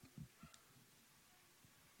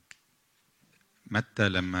 متى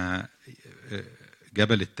لما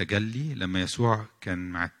جبل التجلي، لما يسوع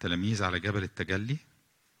كان مع التلاميذ على جبل التجلي،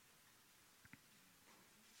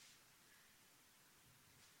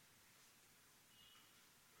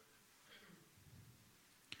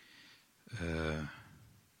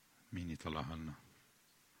 مين يطلعها لنا؟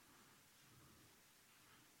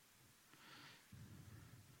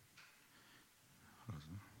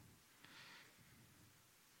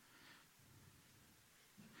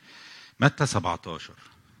 متى 17.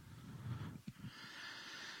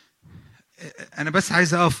 أنا بس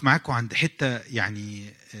عايز أقف معاكم عند حتة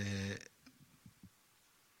يعني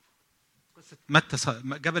قصة متى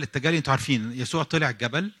جبل التجلي. أنتوا عارفين يسوع طلع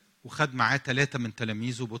الجبل وخد معاه 3 من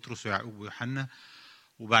تلاميذه، بطرس ويعقوب ويوحنا،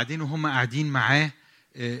 وبعدين وهم قاعدين معاه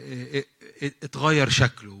اتغير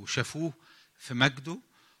شكله وشافوه في مجده،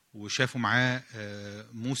 وشافوا معاه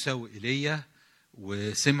موسى وإيليا،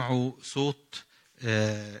 وسمعوا صوت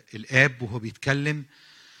الآب وهو بيتكلم.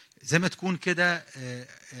 زي ما تكون كده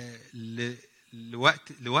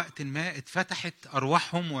لوقت ما اتفتحت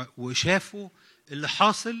أرواحهم وشافوا اللي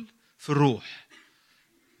حاصل في الروح،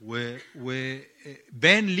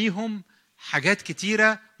 وبان ليهم حاجات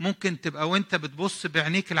كتيرة ممكن تبقى وانت بتبص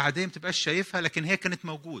بعينيك العادية ما تبقاش شايفها، لكن هي كانت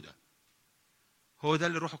موجودة. هو ده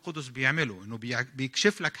اللي الروح القدس بيعمله، انه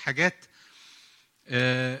بيكشف لك حاجات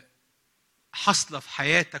حصلة في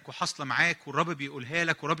حياتك وحصلة معاك، والرب بيقولها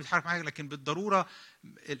لك والرب بيتحرك معاك، لكن بالضرورة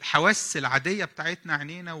الحواس العادية بتاعتنا،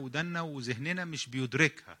 عينينا ودنا وذهننا، مش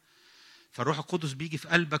بيدركها. فالروح القدس بيجي في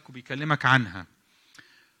قلبك وبيكلمك عنها.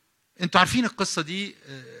 انتوا عارفين القصة دي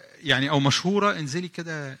يعني او مشهورة. انزلي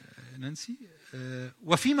كده نانسي.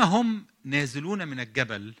 وفيما هم نازلون من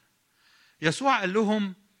الجبل، يسوع قال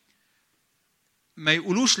لهم ما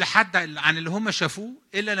يقولوش لحد عن اللي هم شافوه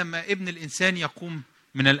إلا لما ابن الإنسان يقوم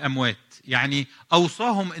من الأموات. يعني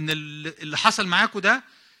أوصاهم إن اللي حصل معاكم ده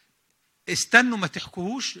استنوا ما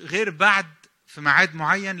تحكوهوش غير بعد في ميعاد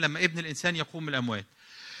معين لما ابن الإنسان يقوم من الأموات.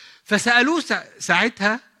 فسألوه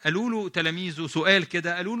ساعتها، قالوا له تلاميذه سؤال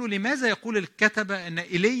كده، قالوا له لماذا يقول الكتبة أن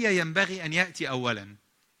إيليا ينبغي أن يأتي أولا؟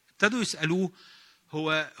 ابتدوا يسألوه.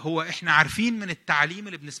 هو احنا عارفين من التعليم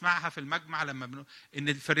اللي بنسمعها في المجمع لما ان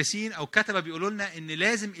الفارسيين او كتبه بيقولوا لنا ان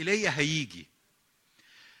لازم ايليا هيجي.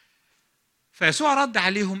 فيسوع رد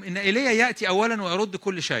عليهم ان ايليا ياتي اولا ويرد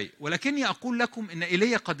كل شيء، ولكني اقول لكم ان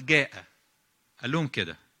ايليا قد جاء. قال لهم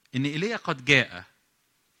كده ان ايليا قد جاء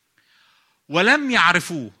ولم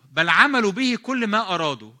يعرفوه، بل عملوا به كل ما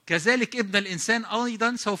ارادوا، كذلك ابن الانسان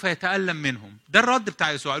ايضا سوف يتألم منهم. ده الرد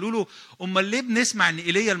بتاع يسوع. قالوا له امال ليه بنسمع ان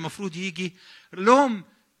ايليا المفروض يجي؟ لهم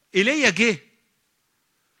إيليا جه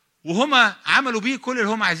وهما عملوا بيه كل اللي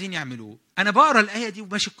هم عايزين يعملوه. أنا بقرأ الآية دي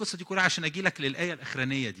وماشي القصة دي كلها عشان أجي لك للآية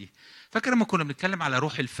الأخرانية دي. فاكر لما كنا بنتكلم على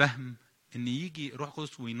روح الفهم، إن يجي روح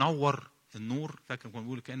القدس وينور النور؟ فاكر كنا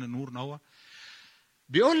بنقول كأن النور نور؟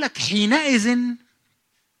 بيقول لك حينئذ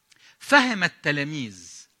فهم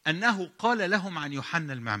التلاميذ أنه قال لهم عن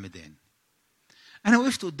يوحنا المعمدان. أنا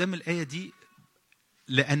وقفت قدام الآية دي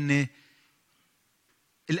لأن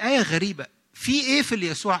الآية غريبة. في ايه في اللي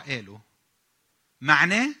يسوع قاله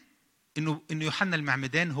معناه انه يوحنا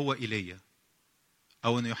المعمدان هو ايليا،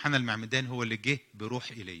 او ان يوحنا المعمدان هو اللي جه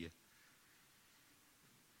بروح ايليا.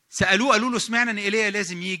 سالوه قالوا له سمعنا ان ايليا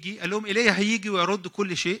لازم يجي. قال لهم ايليا هيجي ويرد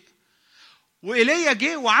كل شيء، وايليا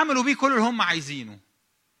جه وعملوا بيه كل اللي هم عايزينه،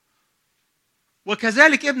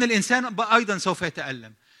 وكذلك ابن الانسان ايضا سوف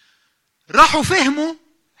يتألم. راحوا فهموا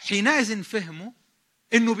حينئذ فهموا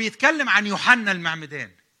انه بيتكلم عن يوحنا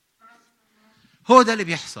المعمدان. هو ده اللي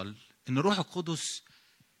بيحصل، ان روح القدس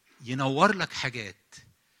ينور لك حاجات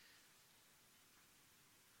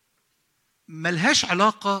ملهاش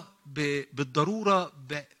علاقة بالضرورة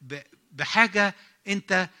بحاجة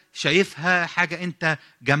انت شايفها، حاجة انت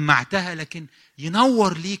جمعتها، لكن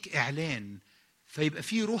ينور ليك اعلان، فيبقى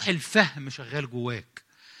فيه روح الفهم شغال جواك،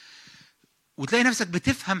 وتلاقي نفسك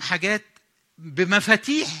بتفهم حاجات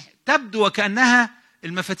بمفاتيح تبدو وكأنها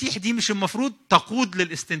المفاتيح دي مش المفروض تقود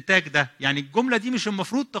للاستنتاج ده، يعني الجملة دي مش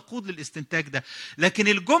المفروض تقود للاستنتاج ده، لكن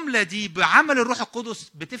الجملة دي بعمل الروح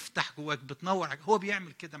القدس بتفتح جواك، بتنور. هو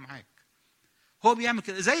بيعمل كده معاك، هو بيعمل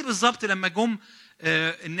كده. زي بالظبط لما جم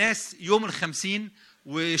الناس يوم 50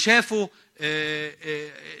 وشافوا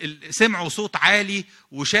سمعوا صوت عالي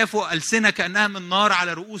وشافوا ألسنة كأنها من نار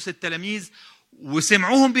على رؤوس التلاميذ،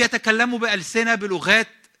 وسمعوهم بيتكلموا بألسنة بلغات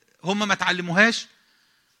هم ما تعلموهاش.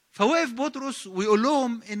 فوقف بطرس ويقول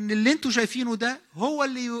لهم ان اللي انتوا شايفينه ده هو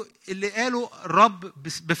اللي قاله الرب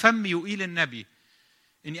بفم يوئيل النبي،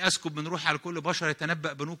 اني اسكب من روحي على كل بشر،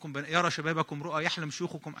 يتنبأ بنوكم يرى شبابكم رؤى، يحلم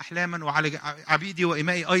شيوخكم احلاما، وعلى عبيدي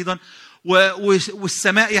وامائي ايضا،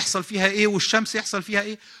 والسماء يحصل فيها ايه والشمس يحصل فيها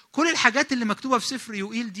ايه. كل الحاجات اللي مكتوبه في سفر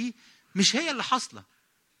يوئيل دي مش هي اللي حاصله.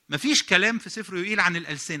 مفيش كلام في سفر يوئيل عن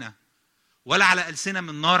الألسنة، ولا على ألسنة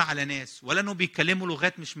من نار على ناس، ولا انه بيتكلموا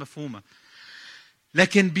لغات مش مفهومه.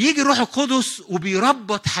 لكن بيجي الروح القدس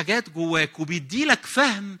وبيربط حاجات جواك وبيدي لك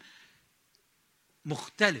فهم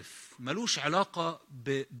مختلف ملوش علاقة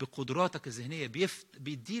بقدراتك الذهنية.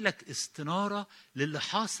 بيدي لك استنارة للي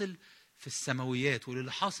حاصل في السماويات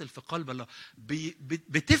وللي حاصل في قلب الله.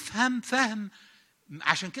 بتفهم فهم،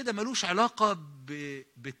 عشان كده ملوش علاقة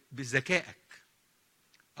بذكائك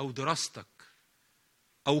أو دراستك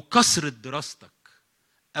أو كثرة دراستك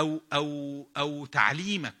أو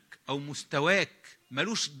تعليمك أو مستواك،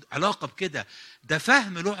 ملوش علاقة بكده. ده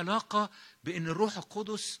فهم له علاقة بأن الروح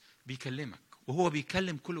القدس بيكلمك، وهو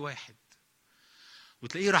بيكلم كل واحد،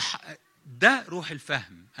 وتلاقيه ده روح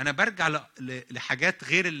الفهم. أنا برجع لحاجات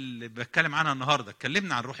غير اللي بتكلم عنها النهاردة.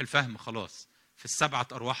 اتكلمنا عن روح الفهم خلاص في السبعة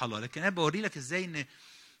أرواح الله، لكن أنا بوري لك إزاي إن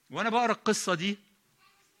وأنا بقرأ القصة دي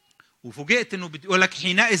وفوجئت إنه بيقول لك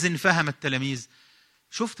حينئذ فهم التلاميذ.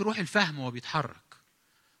 شفت روح الفهم وهو بيتحرك،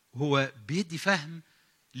 وهو بيدي فهم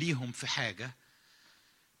ليهم في حاجة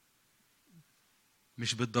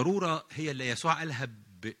مش بالضرورة هي اللي يسوع قالها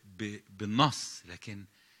بالنص، لكن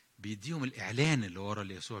بيديهم الإعلان اللي ورا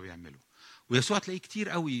اللي يسوع بيعمله. ويسوع تلاقيه كتير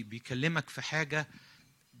قوي بيكلمك في حاجة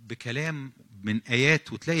بكلام من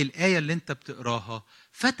آيات، وتلاقي الآية اللي انت بتقراها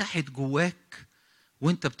فتحت جواك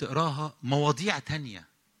وانت بتقراها مواضيع تانية،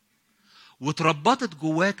 وتربطت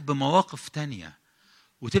جواك بمواقف تانية،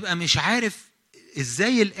 وتبقى مش عارف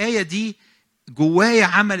ازاي الآية دي جوايا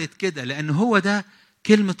عملت كده، لأن هو ده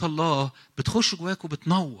كلمة الله بتخش جواك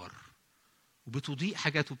وبتنور وبتضيء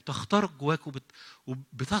حاجات وبتخترق جواك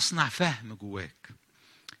وبتصنع فهم جواك.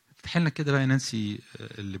 افتح لنا كده بقى يا نانسي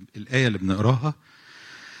الآية اللي بنقراها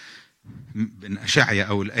من أشعيا،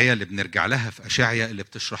 أو الآية اللي بنرجع لها في أشعيا اللي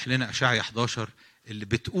بتشرح لنا أشعيا 11 اللي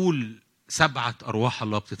بتقول سبعة أرواح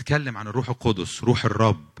الله، بتتكلم عن الروح القدس روح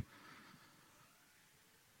الرب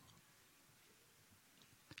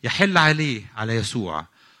يحل عليه على يسوع.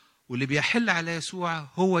 واللي بيحل على يسوع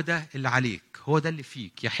هو ده اللي عليك، هو ده اللي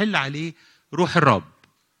فيك. يحل عليه روح الرب،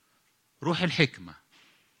 روح الحكمة،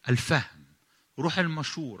 الفهم، روح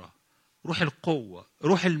المشورة، روح القوة،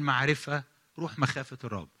 روح المعرفة، روح مخافة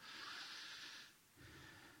الرب.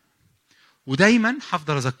 ودايما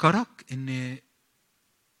هفضل أذكرك إن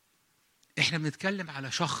إحنا بنتكلم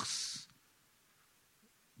على شخص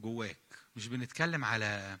جواك، مش بنتكلم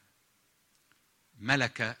على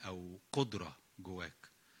ملكة أو قدرة جواك.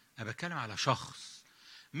 أنا بتكلم على شخص،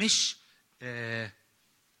 مش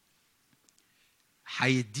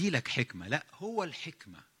هيدي لك حكمة، لا هو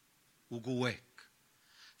الحكمة وجواك.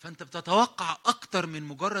 فأنت بتتوقع أكتر من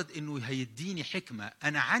مجرد إنه هيديني حكمة.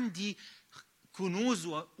 أنا عندي كنوز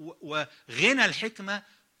وغنى الحكمة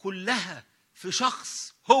كلها في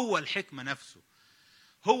شخص هو الحكمة نفسه،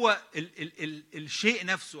 هو الشيء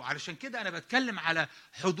نفسه. علشان كده أنا بتكلم على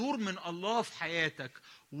حضور من الله في حياتك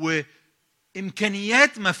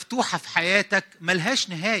وإمكانيات مفتوحة في حياتك ملهاش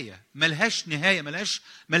نهاية، ملهاش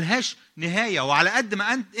نهاية. وعلى قد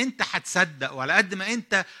ما أنت هتصدق، وعلى قد ما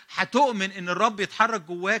أنت هتؤمن إن الرب يتحرك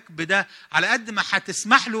جواك بده، على قد ما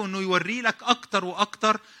هتسمح له إنه يوري لك أكتر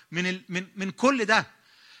وأكتر من كل ده.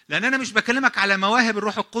 لأن أنا مش بكلمك على مواهب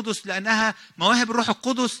الروح القدس، لأنها مواهب الروح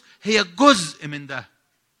القدس هي جزء من ده.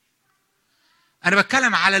 أنا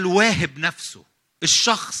بتكلم على الواهب نفسه،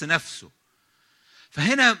 الشخص نفسه.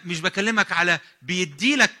 فهنا مش بكلمك على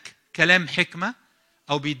بيدي لك كلام حكمة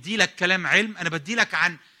أو بيدي لك كلام علم، أنا بدي لك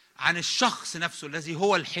عن الشخص نفسه الذي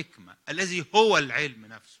هو الحكمة، الذي هو العلم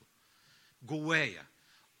نفسه جوايا.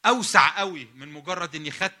 أوسع قوي من مجرد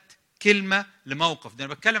إني خدت كلمة لموقف. ده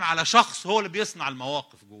أنا بتكلم على شخص هو اللي بيصنع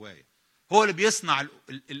المواقف جوايا، هو اللي بيصنع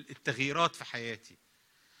التغييرات في حياتي.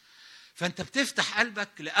 فأنت بتفتح قلبك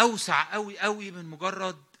لأوسع قوي قوي من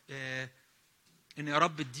مجرد إن يا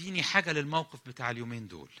رب اديني حاجة للموقف بتاع اليومين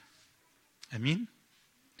دول. أمين.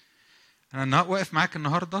 أنا واقف معاك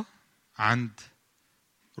النهاردة عند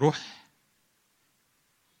روح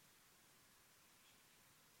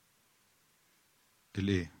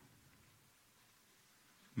الإيه؟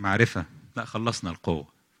 معرفة. لا، خلصنا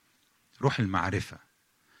القوة. روح المعرفة.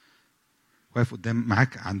 واقف قدام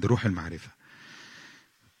معاك عند روح المعرفة.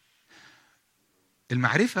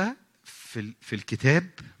 المعرفة في الكتاب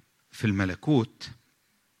في الملكوت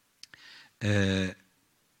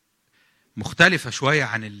مختلفة شوية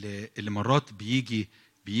عن اللي مرات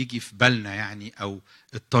بيجي في بالنا يعني، أو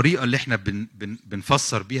الطريقة اللي احنا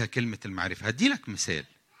بنفسر بيها كلمة المعرفة. هدي لك مثال.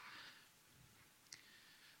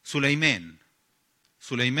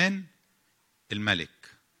 سليمان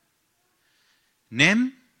الملك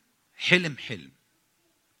نام، حلم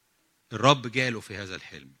الرب جاله في هذا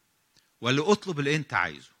الحلم وقال له اطلب اللي انت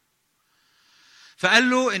عايزه. فقال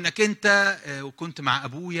له انك انت وكنت مع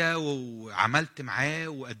ابويا وعملت معاه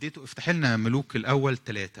واديته. افتح لنا ملوك الاول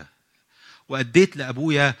 3. واديت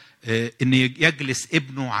لابويا ان يجلس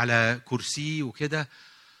ابنه على كرسي وكده،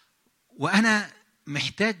 وانا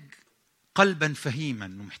محتاج قلبا فهيما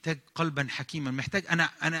ومحتاج قلبا حكيما. محتاج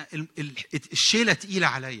انا الشيله تقيله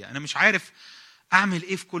عليا، انا مش عارف اعمل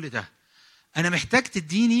ايه في كل ده. انا محتاج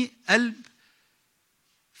تديني قلب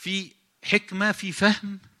في حكمه في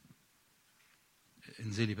فهم.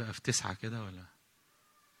 انزلي بقى في 9 كده ولا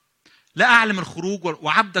لا اعلم الخروج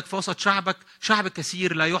وعبدك في وسط شعبك، شعب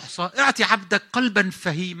كثير لا يحصى. اعطي عبدك قلبا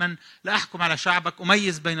فهيما لا احكم على شعبك،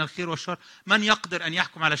 اميز بين الخير والشر. من يقدر ان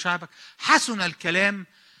يحكم على شعبك؟ حسن الكلام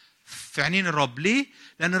في عينين الرب. ليه؟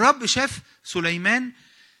 لان الرب شاف سليمان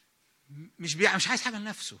مش عايز حاجه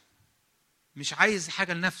لنفسه، مش عايز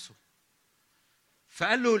حاجه لنفسه.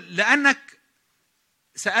 فقال له لانك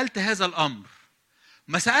سالت هذا الامر،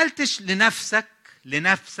 ما سالتش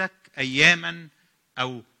لنفسك اياما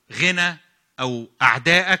او غنى او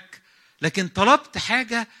اعدائك، لكن طلبت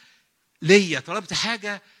حاجه ليا، طلبت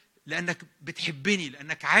حاجه لانك بتحبني،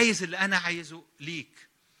 لانك عايز اللي انا عايزه ليك.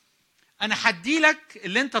 انا هدي لك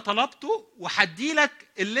اللي انت طلبته، وهدي لك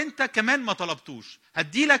اللي انت كمان ما طلبتوش.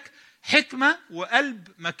 هدي لك حكمه وقلب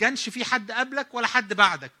ما كانش في حد قبلك ولا حد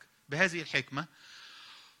بعدك بهذه الحكمه.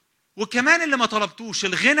 وكمان اللي ما طلبتوش،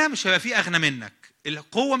 الغنى مش هيبقى فيه اغنى منك،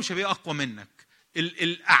 القوه مش هيبقى اقوى منك،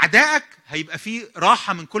 الاعدائك هيبقى فيه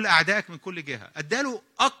راحه من كل اعدائك من كل جهه. اداله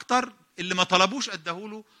اكتر، اللي ما طلبوش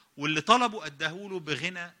اداهوله، واللي طلبوا اداهوله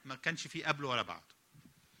بغنى ما كانش فيه قبله ولا بعده.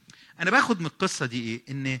 انا باخد من القصه دي ايه؟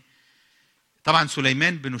 ان طبعا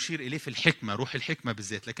سليمان بنشير اليه في الحكمه، روح الحكمه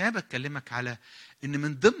بالذات، لكن انا بتكلمك على ان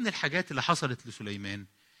من ضمن الحاجات اللي حصلت لسليمان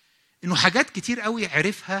انه حاجات كتير قوي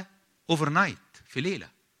عرفها اوفر نايت، في ليله.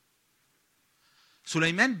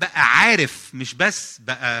 سليمان بقى عارف، مش بس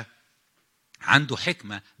بقى عنده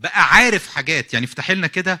حكمه، بقى عارف حاجات. يعني افتح لنا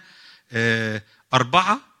كده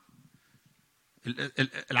 4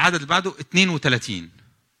 العدد اللي بعده 32.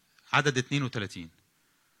 عدد 32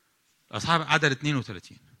 اصحاب عدد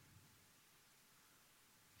 32.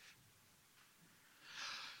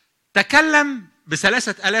 تكلم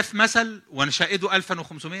ب3000 مثل ونشاهده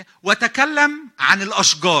 1500، وتكلم عن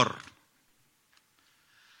الاشجار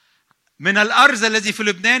من الأرز الذي في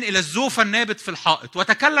لبنان إلى الزوفة النابت في الحائط،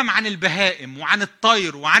 وتكلم عن البهائم وعن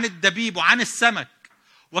الطير وعن الدبيب وعن السمك.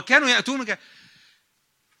 وكانوا يأتون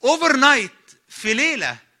اوفر نايت، في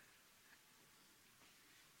ليلة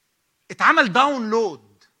اتعمل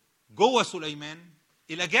داونلود جوه سليمان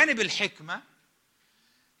إلى جانب الحكمة،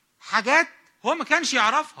 حاجات هو ما كانش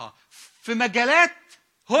يعرفها في مجالات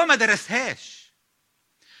هو ما درسهاش.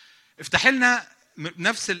 افتح لنا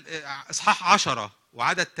نفس اصحاح 10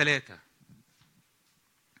 وعدد 3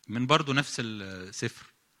 من برضو نفس السفر.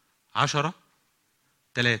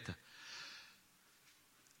 10:3.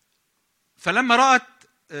 فلما رأت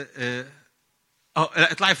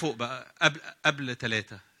اطلعي فوق بقى قبل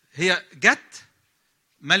 3. هي جت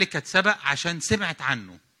ملكة سبع عشان سمعت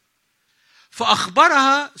عنه،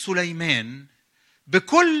 فأخبرها سليمان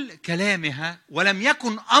بكل كلامها، ولم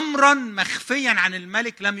يكن أمرا مخفيا عن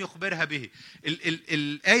الملك لم يخبرها به.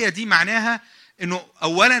 الآية دي معناها إنه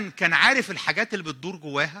أولا كان عارف الحاجات اللي بتدور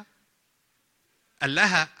جواها، قال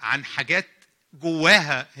لها عن حاجات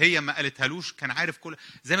جواها هي ما قالتهالوش، كان عارف كل،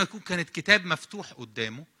 زي ما يكون كانت كتاب مفتوح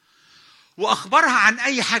قدامه، وأخبرها عن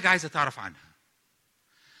أي حاجة عايزة تعرف عنها.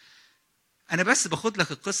 أنا بس باخد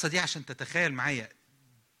لك القصة دي عشان تتخيل معايا،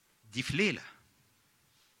 دي في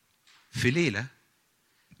ليلة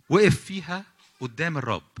وقف فيها قدام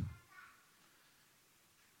الرب،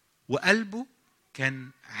 وقلبه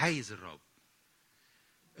كان عايز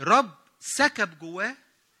الرب سكب جواه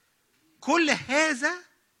كل هذا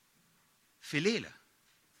في ليلة،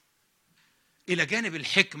 إلى جانب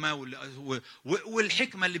الحكمة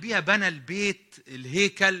والحكمة اللي بيها بنى البيت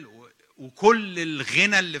الهيكل وكل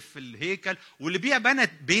الغنى اللي في الهيكل، واللي بنى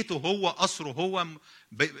بيته هو، قصره هو،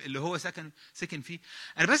 اللي هو سكن فيه.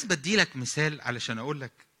 انا بس بدي لك مثال علشان اقول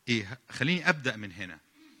لك ايه. خليني ابدا من هنا.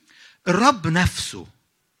 الرب نفسه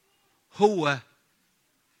هو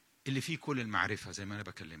اللي فيه كل المعرفه. زي ما انا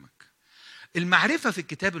بكلمك، المعرفه في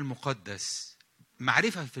الكتاب المقدس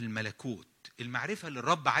معرفه في الملكوت. المعرفه اللي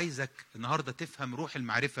الرب عايزك النهارده تفهم روح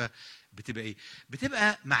المعرفه بتبقى ايه.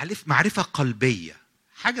 بتبقى معرفه قلبيه،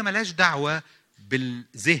 حاجه ملاش دعوه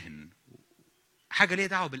بالذهن، حاجه ليها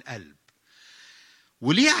دعوه بالقلب،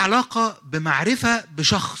 وليه علاقه بمعرفه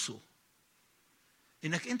بشخصه.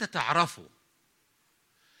 انك انت تعرفه،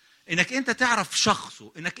 انك انت تعرف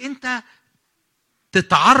شخصه، انك انت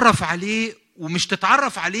تتعرف عليه. ومش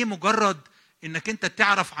تتعرف عليه مجرد انك انت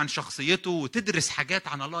تعرف عن شخصيته وتدرس حاجات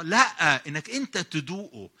عن الله، لا، انك انت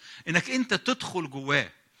تدوقه، انك انت تدخل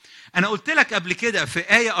جواه. انا قلت لك قبل كده في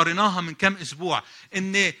آية قريناها من كام اسبوع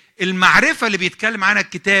ان المعرفة اللي بيتكلم عنها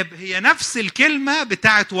الكتاب هي نفس الكلمة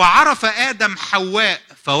بتاعت وعرف آدم حواء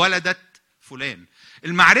فولدت فلان.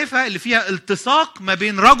 المعرفة اللي فيها التصاق ما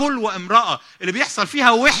بين رجل وامرأة، اللي بيحصل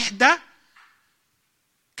فيها وحدة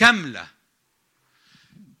كاملة،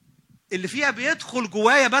 اللي فيها بيدخل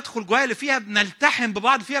جوايا بدخل جوايا، اللي فيها بنلتحم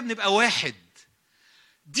ببعض، فيها بنبقى واحد.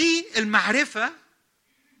 دي المعرفة،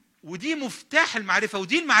 ودي مفتاح المعرفة،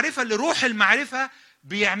 ودي المعرفة اللي روح المعرفة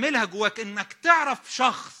بيعملها جواك. انك تعرف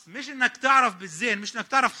شخص، مش انك تعرف بالذهن، مش انك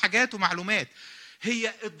تعرف حاجات ومعلومات،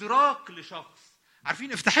 هي ادراك لشخص.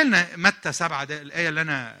 عارفين؟ افتح لنا متى 7، ده الآية اللي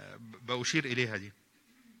انا بأشير اليها دي.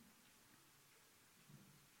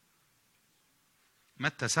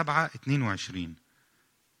 متى 7:22.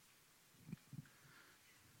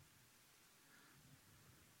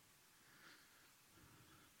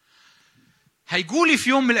 هيجولي في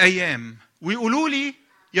يوم من الأيام ويقولوا لي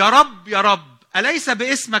يا رب يا رب، أليس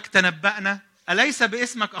باسمك تنبأنا؟ أليس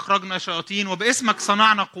باسمك أخرجنا شياطين؟ وباسمك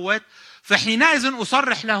صنعنا قوات؟ فحينئذ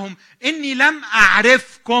أصرح لهم إني لم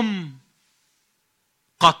أعرفكم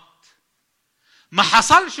قط. ما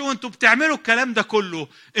حصلش وانتوا بتعملوا الكلام ده كله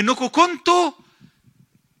إنكم كنتوا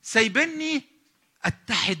سايبني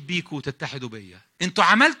أتحد بيكوا وتتحدوا بيا. انتوا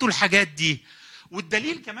عملتوا الحاجات دي.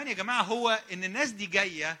 والدليل كمان يا جماعة هو إن الناس دي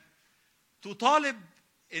جاية تطالب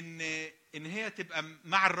ان هي تبقى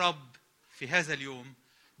مع الرب في هذا اليوم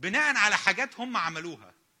بناء على حاجات هم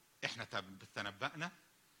عملوها. احنا تنبأنا،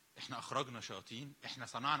 احنا اخرجنا شياطين، احنا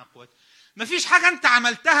صنعنا قوات. مفيش حاجه انت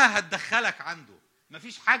عملتها هتدخلك عنده،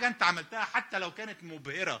 مفيش حاجه انت عملتها حتى لو كانت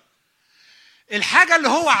مبهره. الحاجه اللي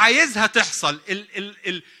هو عايزها تحصل،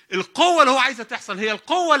 القوه اللي هو عايزها تحصل، هي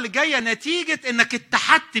القوه اللي جايه نتيجه انك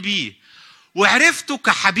اتحدت بيه وعرفته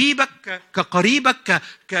كحبيبك، كقريبك،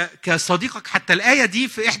 كصديقك. حتى الآية دي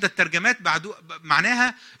في إحدى الترجمات بعد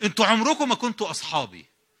معناها أنتوا عمركم ما كنتوا أصحابي.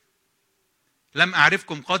 لم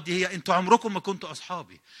أعرفكم قد، دي هي أنتوا عمركم ما كنتوا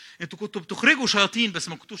أصحابي. أنتوا كنتوا بتخرجوا شياطين بس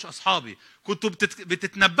ما كنتوش أصحابي. كنتوا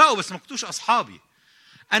بتتنبأوا بس ما كنتوش أصحابي.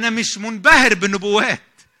 أنا مش منبهر بالنبوات،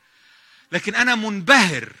 لكن أنا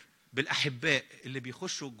منبهر بالأحباء اللي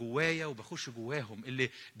بيخشوا جوايا وبخش جواهم، اللي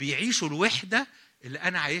بيعيشوا الوحدة اللي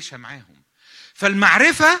أنا عايشها معاهم.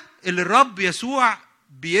 فالمعرفة اللي الرب يسوع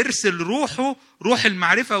بيرسل روحه، روح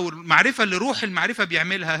المعرفة، والمعرفة اللي روح المعرفة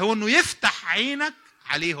بيعملها هو انه يفتح عينك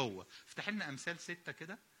عليه. هو افتح لنا امثال 6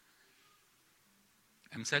 كده،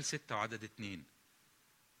 امثال 6 وعدد 2.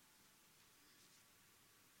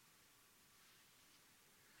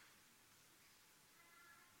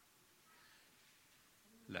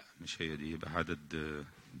 لا مش هي دي، يبقى عدد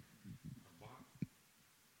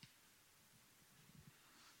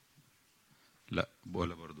لا،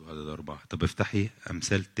 ولا برضو عدد 4. طب افتحي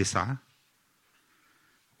أمثال 9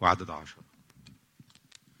 وعدد 10.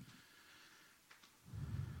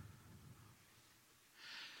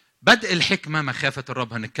 بدء الحكمة مخافة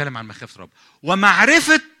الرب. هنتكلم عن مخافة الرب.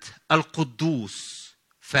 ومعرفة القدوس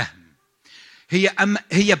فهم.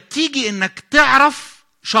 هي بتيجي انك تعرف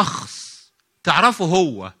شخص، تعرفه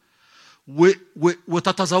هو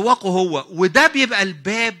وتتذوقه هو، وده بيبقى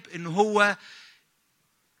الباب ان هو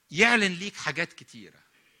يعلن ليك حاجات كتيرة،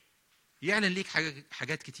 يعلن ليك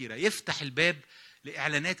حاجات كتيرة، يفتح الباب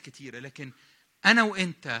لإعلانات كتيرة. لكن أنا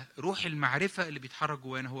وإنت روح المعرفة اللي بيتحرك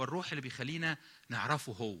جوانا هو الروح اللي بيخلينا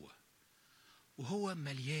نعرفه هو، وهو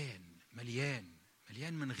مليان مليان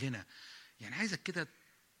مليان من غنى. يعني عايزك كده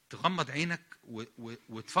تغمض عينك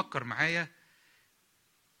وتفكر معايا.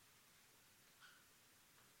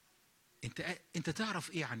 انت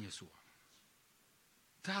تعرف ايه عن يسوع؟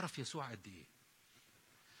 تعرف يسوع قد ايه؟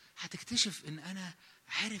 هتكتشف ان انا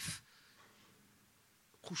عارف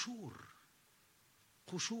قشور.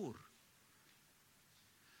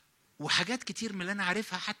 وحاجات كتير من اللي انا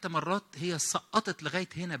عارفها حتى مرات هي سقطت لغايه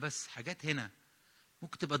هنا، بس حاجات هنا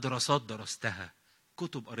ممكن تبقى دراسات درستها،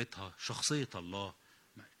 كتب قريتها، شخصيه الله.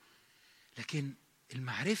 لكن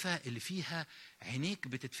المعرفه اللي فيها عينيك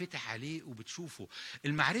بتتفتح عليه وبتشوفه،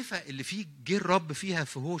 المعرفه اللي فيه جه الرب فيها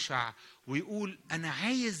في هوشع ويقول انا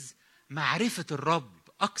عايز معرفه الرب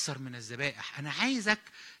اكثر من الذبائح، انا عايزك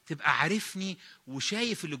تبقى عارفني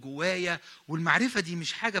وشايف اللي جوايا. والمعرفه دي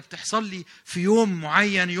مش حاجه بتحصل لي في يوم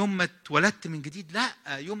معين، يوم ما اتولدت من جديد، لا،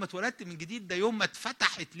 يوم ما اتولدت من جديد ده يوم ما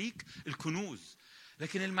اتفتحت ليك الكنوز.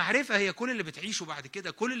 لكن المعرفه هي كل اللي بتعيشه بعد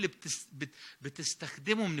كده، كل اللي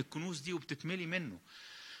بتستخدمه من الكنوز دي وبتتملي منه.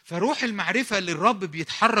 فروح المعرفة اللي الرب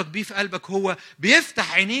بيتحرك بيه في قلبك هو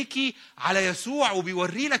بيفتح عينيكي على يسوع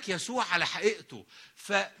وبيوري لك يسوع على حقيقته،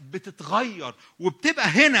 فبتتغير وبتبقى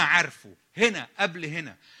هنا عارفه، هنا قبل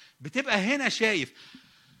هنا بتبقى هنا شايف،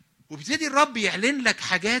 وبيبتدي الرب يعلن لك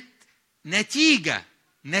حاجات نتيجة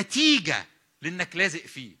لأنك لازق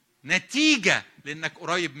فيه، نتيجة لأنك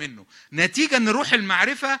قريب منه، نتيجة أن روح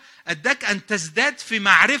المعرفة أداك أن تزداد في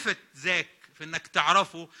معرفة ذاك، في أنك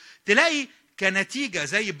تعرفه. تلاقي كنتيجة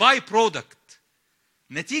زي باي برودكت،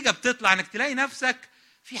 نتيجة بتطلع انك تلاقي نفسك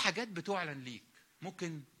في حاجات بتعلن ليك.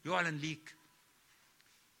 ممكن يعلن ليك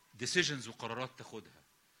decisions وقرارات تاخدها،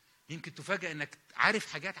 يمكن تفاجأ انك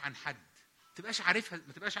عارف حاجات عن حد تبقاش عارفها،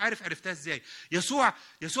 ما تبقاش عارف عرفتها ازاي.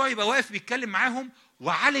 يسوع يبقى واقف بيتكلم معاهم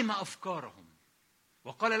وعلم افكارهم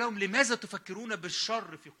وقال لهم لماذا تفكرون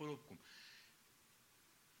بالشر في قلوبكم.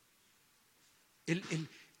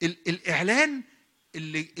 الاعلان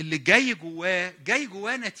اللي جاي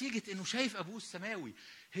جواه نتيجة انه شايف ابوه السماوي،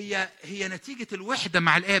 هي نتيجة الوحدة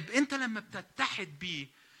مع الاب. انت لما بتتحد بيه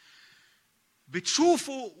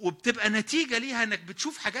بتشوفه، وبتبقى نتيجة ليها انك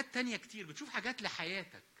بتشوف حاجات تانية كتير، بتشوف حاجات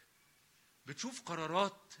لحياتك، بتشوف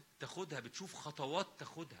قرارات تاخدها، بتشوف خطوات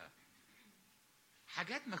تاخدها،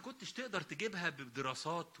 حاجات ما كنتش تقدر تجيبها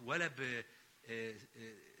بدراسات ولا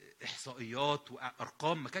إحصائيات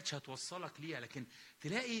وأرقام ما كانتش هتوصلك ليها. لكن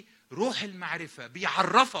تلاقي روح المعرفة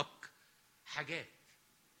بيعرفك حاجات،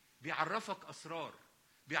 بيعرفك أسرار،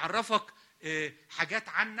 بيعرفك حاجات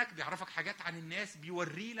عنك، بيعرفك حاجات عن الناس،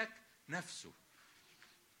 بيوري لك نفسه.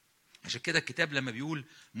 عشان كده الكتاب لما بيقول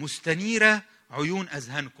مستنيرة عيون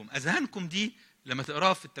أذهانكم دي لما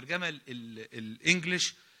تقراها في الترجمة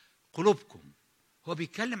الإنجليش قلوبكم، هو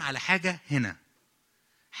بيتكلم على حاجة هنا،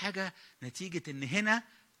 حاجة نتيجة إن هنا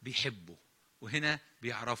بيحبوا وهنا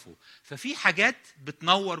بيعرفوا. ففي حاجات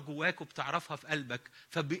بتنور جواك وبتعرفها في قلبك،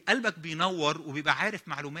 فقلبك بينور وبيبقى عارف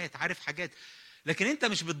معلومات، عارف حاجات. لكن انت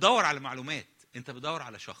مش بتدور على معلومات، انت بتدور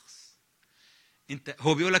على شخص.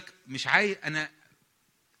 هو بيقولك مش عايز، انا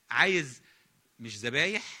عايز مش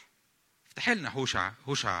ذبايح. افتح لنا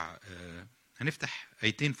هوشع هنفتح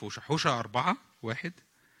ايتين في هوشع 4:1.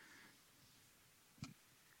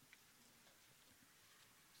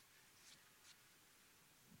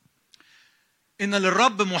 إن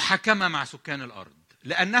للرب محاكمة مع سكان الأرض،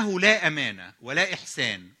 لأنه لا أمانة ولا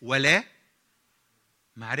إحسان ولا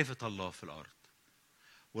معرفة الله في الأرض.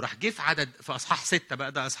 وراح جه في أصحاح 6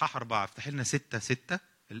 بقى، ده أصحاح 4، افتح لنا 6:6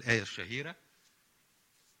 الآية الشهيرة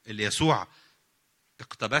اللي يسوع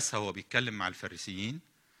اقتبسها وهو بيتكلم مع الفريسيين.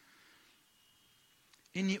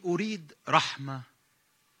 إني أريد رحمة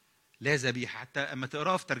لا ذبيحة. حتى أما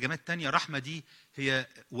تقرأها في ترجمات تانية رحمة دي هي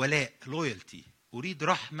ولاء، لويالتي. أريد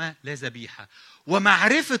رحمة لا ذبيحة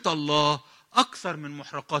ومعرفة الله أكثر من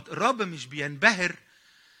محرقات. الرب مش بينبهر،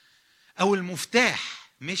 أو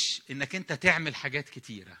المفتاح مش إنك أنت تعمل حاجات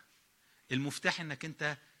كتيرة، المفتاح إنك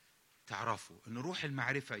أنت تعرفه، إن روح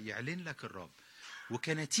المعرفة يعلن لك الرب،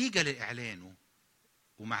 وكنتيجة لإعلانه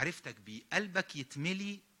ومعرفتك بيه قلبك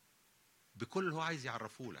يتملي بكل اللي هو عايز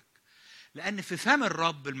يعرفه لك. لأن في فم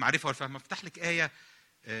الرب المعرفة والفهم. افتح لك آية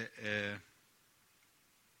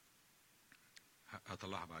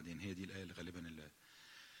هطلعها بعدين، هي دي الآية اللي غالبا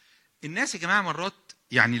الناس يا جماعة مرات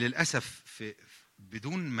يعني للأسف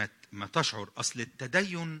بدون ما تشعر، أصل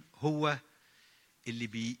التدين هو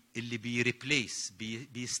اللي بيريبليس،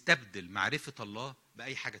 بيستبدل معرفة الله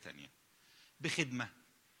بأي حاجة تانية، بخدمة،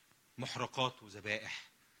 محرقات وذبائح،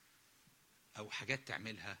 أو حاجات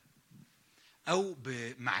تعملها، أو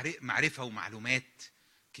بمعرفة ومعلومات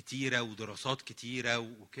كتيرة ودراسات كتيرة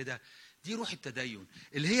وكده. دي روح التدين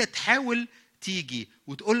اللي هي تحاول تيجي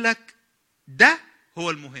وتقول لك ده هو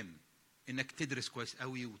المهم، انك تدرس كويس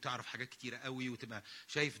قوي وتعرف حاجات كتيره قوي وتبقى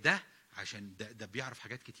شايف ده عشان ده بيعرف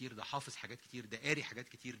حاجات كتير، ده حافظ حاجات كتير، ده قاري حاجات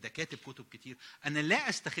كتير، ده كاتب كتب كتير. انا لا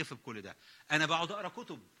استخف بكل ده، انا بقعد اقرا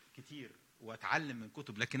كتب كتير واتعلم من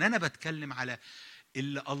كتب، لكن انا بتكلم على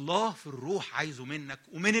اللي الله في الروح عايزه منك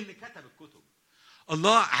ومن اللي كتب الكتب.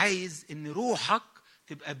 الله عايز ان روحك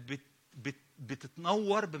تبقى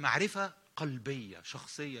بتتنور بمعرفة قلبية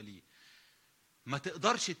شخصية ليه. ما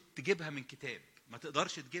تقدرش تجيبها من كتاب، ما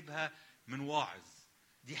تقدرش تجيبها من واعظ.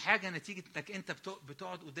 دي حاجة نتيجة انك انت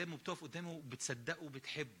بتقعد قدامه وبتقف قدامه وبتصدقه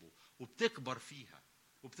وبتحبه وبتكبر فيها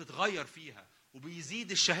وبتتغير فيها،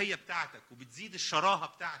 وبيزيد الشهية بتاعتك وبتزيد الشراهة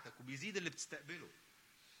بتاعتك وبيزيد اللي بتستقبله.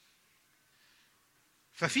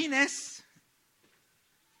 ففي ناس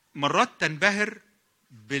مرات تنبهر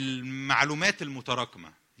بالمعلومات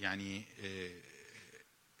المتراكمة. يعني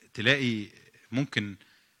تلاقي ممكن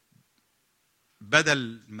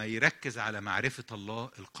بدل ما يركز على معرفة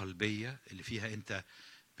الله القلبية اللي فيها انت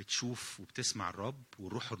بتشوف وبتسمع الرب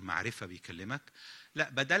والروح المعرفة بيكلمك، لا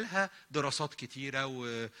بدلها دراسات كتيرة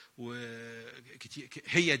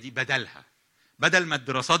هي دي بدلها. بدل ما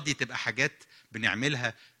الدراسات دي تبقى حاجات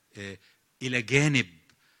بنعملها إلى جانب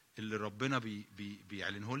اللي ربنا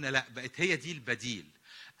بيعلنه لنا، لا بقت هي دي البديل.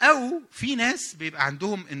 أو في ناس بيبقى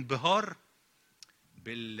عندهم انبهار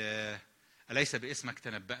أليس باسمك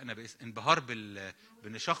تنبأنا، انبهار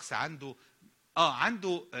بأن شخص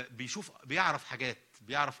عنده بيشوف، بيعرف حاجات،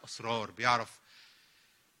 بيعرف أسرار، بيعرف.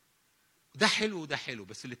 ده حلو وده حلو،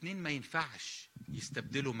 بس الاثنين ما ينفعش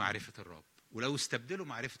يستبدلوا معرفة الرب. ولو استبدلوا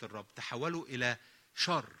معرفة الرب تحولوا إلى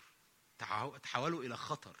شر، تحولوا إلى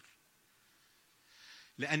خطر،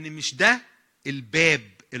 لأن مش ده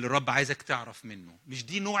الباب اللي الرب عايزك تعرف منه، مش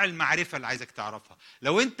دي نوع المعرفة اللي عايزك تعرفها.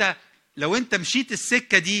 لو انت مشيت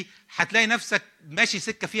السكة دي هتلاقي نفسك ماشي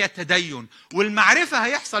سكة فيها تدين، والمعرفة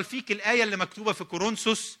هيحصل فيك الآية اللي مكتوبة في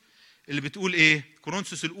كورنثوس اللي بتقول ايه؟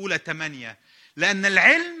 كورنثوس الأولى 8، لأن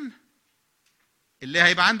العلم اللي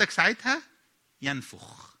هيبقى عندك ساعتها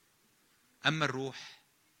ينفخ، أما الروح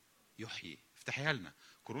يحيي. افتحيها لنا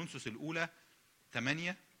كورنثوس الأولى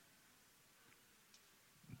 8.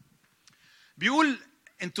 بيقول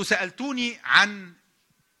انتوا سألتوني عن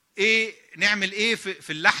ايه، نعمل ايه في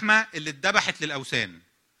اللحمه اللي اتذبحت للاوثان؟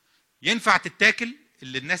 ينفع تتاكل؟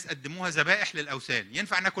 اللي الناس قدموها ذبائح للاوثان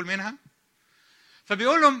ينفع ناكل منها؟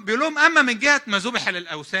 فبيقول لهم اما من جهه ما ذبح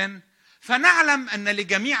للاوثان فنعلم ان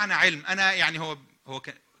لجميعنا علم. انا يعني هو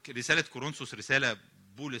رساله كورنثوس رساله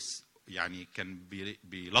بولس يعني كان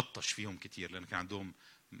بيلطش فيهم كتير، لان كان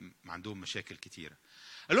عندهم مشاكل كتيره.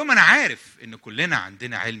 قال لهم انا عارف ان كلنا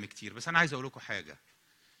عندنا علم كتير، بس انا عايز اقول لكم حاجه،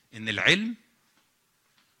 ان العلم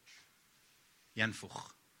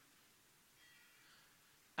ينفخ،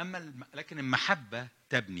 لكن المحبة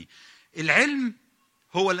تبني. العلم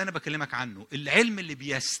هو اللي أنا بكلمك عنه، العلم اللي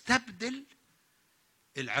بيستبدل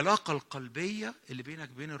العلاقة القلبية اللي بينك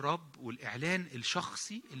بين الرب والإعلان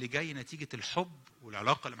الشخصي اللي جاي نتيجة الحب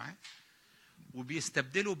والعلاقة اللي معاه،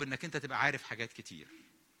 وبيستبدله بأنك أنت تبقى عارف حاجات كتير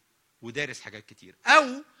ودارس حاجات كتير.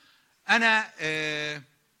 أو أنا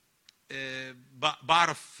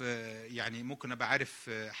بعرف، يعني ممكن أبقى عارف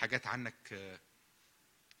حاجات عنك،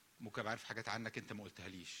 ممكن أبقى عارف حاجات عنك أنت ما قلتها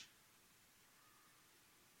ليش.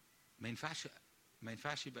 ما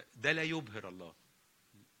ينفعش ده لا يبهر الله.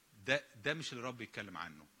 ده مش اللي الرب يتكلم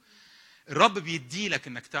عنه. الرب بيديلك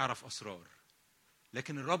انك تعرف اسرار،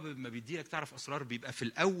 لكن الرب ما بيديلك تعرف اسرار بيبقى في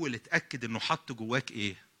الاول اتاكد انه حط جواك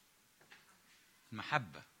ايه؟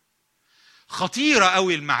 المحبه. خطيره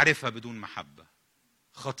قوي المعرفه بدون محبه،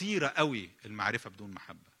 خطيره قوي المعرفه بدون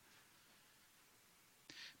محبه.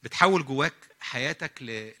 بتحول جواك حياتك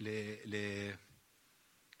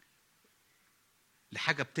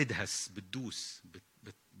لحاجه بتدهس،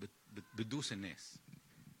 بتدوس الناس.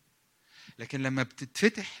 لكن لما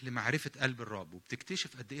بتتفتح لمعرفة قلب الرب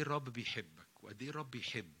وبتكتشف قد ايه الرب بيحبك وقد ايه الرب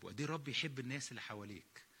بيحب وقد ايه الرب بيحب الناس اللي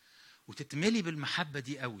حواليك، وتتملي بالمحبة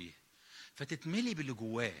دي قوي، فتتملي باللي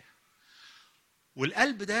جواه،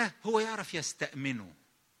 والقلب ده هو يعرف يستأمنه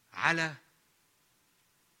على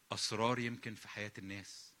أسرار يمكن في حياة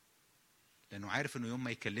الناس، لأنه عارف أنه يوم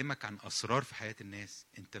ما يكلمك عن أسرار في حياة الناس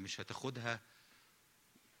أنت مش هتاخدها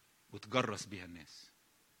وتجرس بيها الناس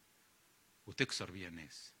وتكسر بيها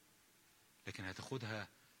الناس، لكن هتاخدها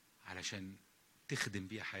علشان تخدم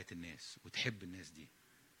بيها حياة الناس وتحب الناس دي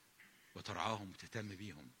وترعاهم وتهتم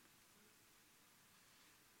بيهم.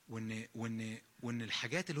 وإن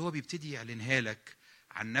الحاجات اللي هو بيبتدي يعلنها لك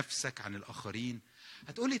عن نفسك عن الآخرين.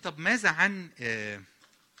 هتقولي طب ماذا عن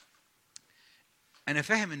أنا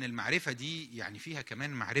فاهم إن المعرفة دي يعني فيها كمان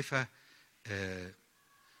معرفة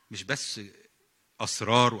مش بس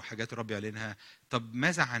أسرار وحاجات الرب يعلنها. طب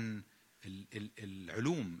ماذا عن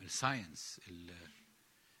العلوم، الساينس،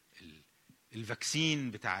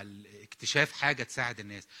 الفاكسين بتاع اكتشاف حاجة تساعد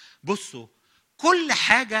الناس؟ بصوا، كل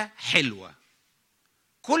حاجة حلوة،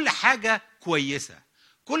 كل حاجة كويسة،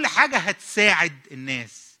 كل حاجة هتساعد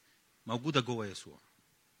الناس موجودة جوه يسوع.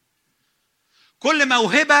 كل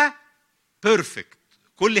موهبة بيرفكت،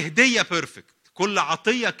 كل هدية بيرفكت، كل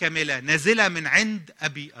عطية كاملة نازلة من عند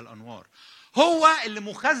أبي الأنوار. هو اللي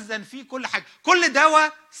مخزن فيه كل حاجة. كل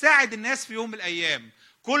دواء ساعد الناس في يوم من الأيام،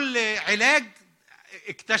 كل علاج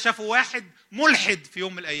اكتشفوا واحد ملحد في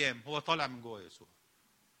يوم من الأيام، هو طالع من جوه يسوع.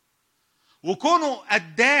 وكونه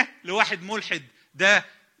أداه لواحد ملحد ده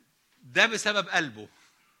بسبب قلبه،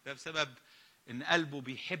 ده بسبب إن قلبه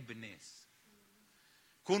بيحب الناس.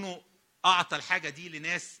 كونه أعطى الحاجة دي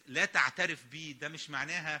لناس لا تعترف بيه، ده مش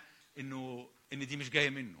معناها إن دي مش جاية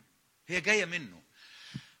منه، هي جاية منه.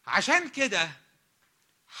 عشان كده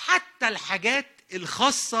حتى الحاجات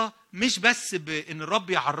الخاصة مش بس بإن الرب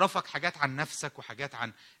يعرفك حاجات عن نفسك وحاجات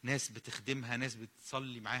عن ناس بتخدمها، ناس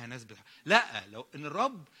بتصلي معاها، ناس لا، لو إن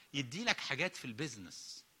الرب يدي لك حاجات في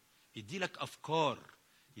البيزنس، يدي لك أفكار،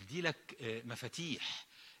 يدي لك مفاتيح،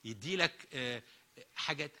 يدي لك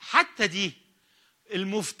حاجات، حتى دي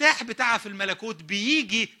المفتاح بتاعها في الملكوت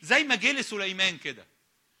بيجي زي ما جه لسليمان كده،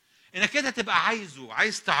 انك كده تبقى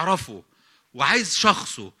عايز تعرفه وعايز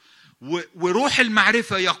شخصه، وروح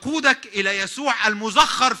المعرفة يقودك إلى يسوع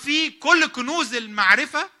المزخر فيه كل كنوز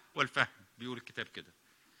المعرفة والفهم. بيقول الكتاب كده،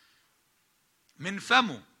 من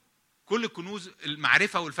فمه كل كنوز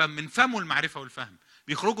المعرفة والفهم، من فمه المعرفة والفهم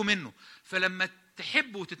بيخرجوا منه. فلما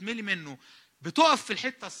تحبه وتتملي منه بتقف في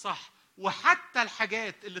الحتة الصح. وحتى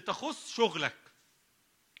الحاجات اللي تخص شغلك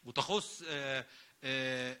وتخص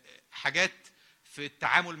حاجات في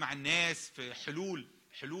التعامل مع الناس، في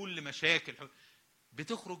حلول لمشاكل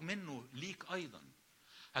بتخرج منه ليك أيضا.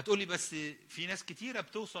 هتقولي بس في ناس كتيرة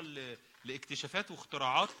بتوصل لاكتشافات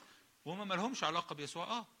واختراعات وهم ما لهمش علاقة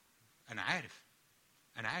بيسوع. أنا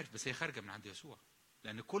عارف بس هي خارجة من عند يسوع،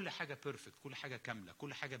 لأن كل حاجة بيرفكت، كل حاجة كاملة،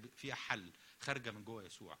 كل حاجة فيها حل خارجة من جوه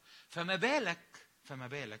يسوع. فما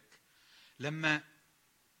بالك لما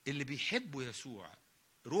اللي بيحبوا يسوع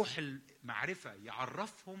روح المعرفة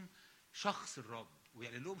يعرفهم شخص الرب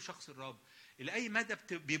ويعلن لهم شخص الرب إلى أي مدى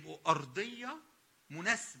بيبقوا أرضية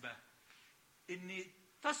مناسبة إن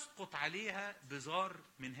تسقط عليها بزار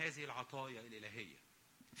من هذه العطايا الإلهية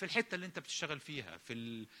في الحتة اللي أنت بتشتغل فيها،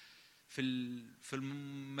 في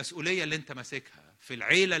المسؤولية اللي أنت ماسكها، في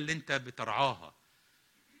العيلة اللي أنت بترعاها.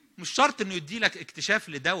 مش شرط إنه يدي لك اكتشاف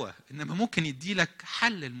لدواء، إنما ممكن يدي لك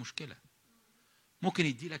حل المشكلة، ممكن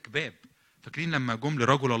يدي لك باب. فاكرين لما جم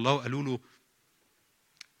لرجل الله وقالوا له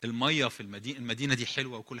المية في المدينة دي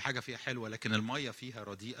حلوة وكل حاجة فيها حلوة لكن المية فيها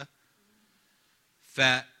رديئة،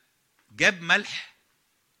 فجاب ملح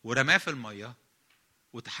ورماه في المية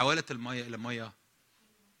وتحولت المية إلى مية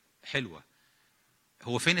حلوة.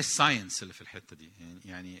 هو فين الساينس اللي في الحتة دي؟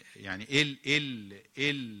 يعني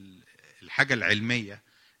ايه الحاجة العلمية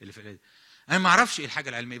اللي في الحتة دي؟ انا ما اعرفش ايه الحاجة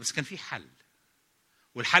العلمية، بس كان في حل،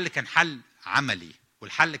 والحل كان حل عملي،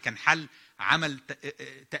 والحل كان حل عمل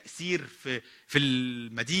تأثير في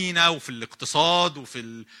المدينة وفي الاقتصاد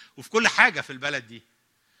وفي كل حاجة في البلد دي.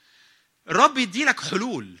 الرب يدي لك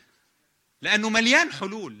حلول لأنه مليان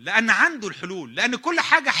حلول، لأن عنده الحلول، لأن كل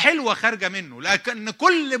حاجة حلوة خارجة منه، لأن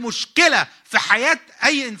كل مشكلة في حياة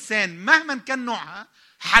أي إنسان مهما كان نوعها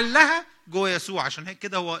حلها جوه يسوع. عشان هيك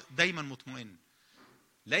كده هو دايما مطمئن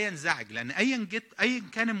لا ينزعج، لأن أيا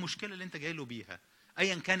كان المشكلة اللي أنت جاي له بيها،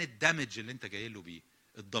 أيا كان الدامج اللي أنت جاي له بيه،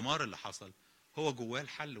 الدمار اللي حصل، هو جواه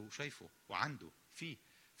الحل وشايفه وعنده فيه.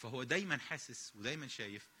 فهو دايما حاسس ودايما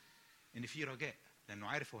شايف إن في رجاء، لأنه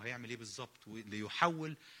عارف هو هيعمل إيه بالظبط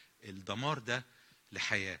ليحول الدمار ده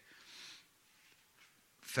لحياة.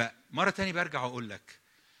 فمرة تاني برجع أقول لك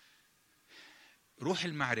روح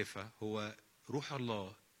المعرفة هو روح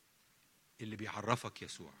الله اللي بيعرفك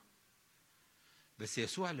يسوع، بس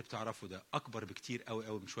يسوع اللي بتعرفه ده أكبر بكتير قوي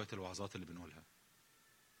قوي من شوية الوعظات اللي بنقولها،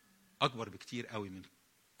 أكبر بكتير قوي من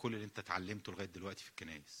كل اللي أنت اتعلمته لغاية دلوقتي في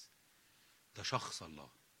الكنائس. ده شخص الله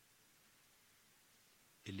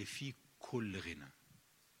اللي فيه كل غنى،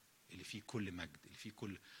 اللي فيه كل مجد، اللي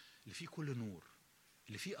فيه كل نور،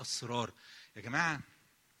 اللي فيه أسرار. يا جماعة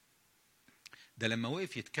ده لما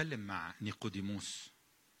وقف يتكلم مع نيقوديموس،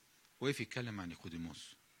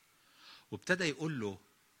 وابتدى يقول له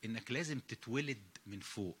إنك لازم تتولد من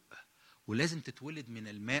فوق، ولازم تتولد من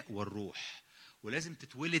الماء والروح، ولازم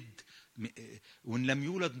تتولد وإن لم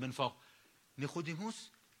يولد من فوق. نيقوديموس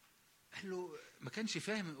قال له ما كانش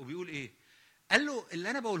فاهم وبيقول إيه. قال له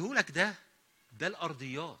اللي أنا بقوله لك ده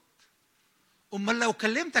الأرضيات، أمال لو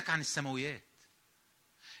كلمتك عن السماويات،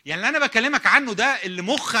 يعني اللي أنا بكلمك عنه ده اللي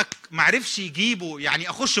مخك معرفش يجيبه، يعني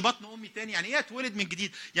أخش بطن أمي تاني، يعني إيه أتولد من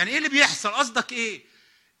جديد، يعني إيه اللي بيحصل، قصدك إيه؟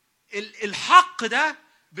 الحق ده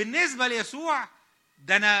بالنسبة ليسوع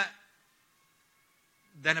ده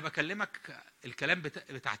أنا بكلمك الكلام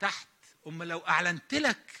بتاع تحت. أمال لو أعلنت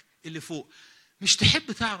لك اللي فوق، مش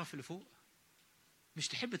تحب تعرف اللي فوق؟ مش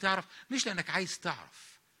تحب تعرف، مش لأنك عايز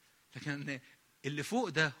تعرف، لكن اللي فوق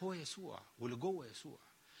ده هو يسوع، واللي جوه يسوع.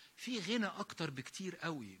 في غنى اكتر بكتير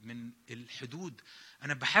قوي من الحدود.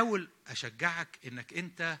 انا بحاول اشجعك انك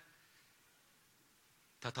انت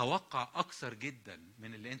تتوقع اكثر جدا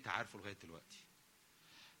من اللي انت عارفه لغايه دلوقتي.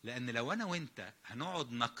 لان لو انا وانت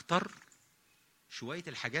هنقعد نكتر شويه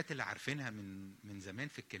الحاجات اللي عارفينها من زمان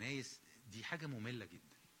في الكنايس، دي حاجه ممله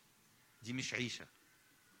جدا، دي مش عيشه.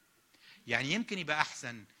 يعني يمكن يبقى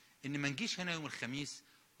احسن ان ما نجيش هنا يوم الخميس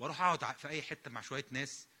واروح اقعد في اي حته مع شويه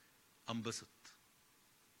ناس انبسط،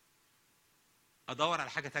 ادور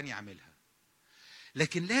على حاجه تانية اعملها.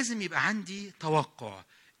 لكن لازم يبقى عندي توقع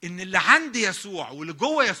ان اللي عند يسوع واللي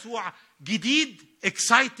جوه يسوع جديد،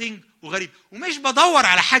 اكسايتنج وغريب. ومش بدور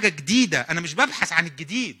على حاجه جديده، انا مش ببحث عن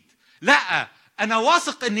الجديد، لا، انا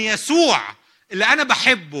واثق ان يسوع اللي انا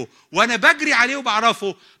بحبه وانا بجري عليه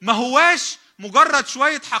وبعرفه ما هواش مجرد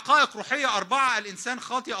شويه حقائق روحيه 4: الانسان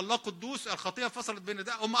خاطئ، الله قدوس، الخطيه فصلت بين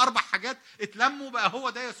ده. هم 4 حاجات اتلموا بقى هو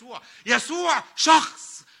ده يسوع. يسوع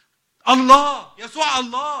شخص، الله، يسوع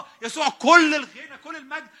الله، يسوع كل الغنى كل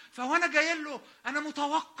المجد. فوانا جاي له انا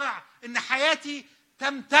متوقع ان حياتي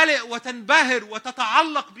تمتلئ وتنبهر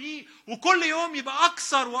وتتعلق بيه، وكل يوم يبقى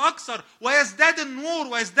اكثر واكثر، ويزداد النور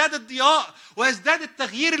ويزداد الضياء ويزداد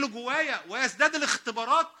التغيير اللي جوايا ويزداد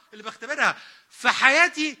الاختبارات اللي بختبرها.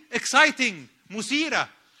 فحياتي اكسايتنج، مثيره.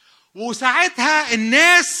 وساعتها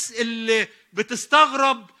الناس اللي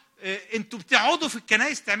بتستغرب انتوا بتقعدوا في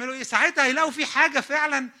الكنائس تعملوا ايه، ساعتها يلاقوا في حاجه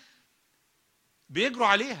فعلا بيجروا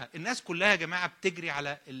عليها. الناس كلها يا جماعه بتجري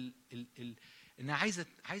على انها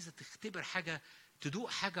عايزه تختبر حاجه، تدوق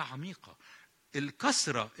حاجه عميقه.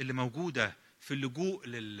 الكثره اللي موجوده في اللجوء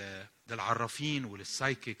للعرافين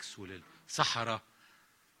وللسايكيكس وللسحره،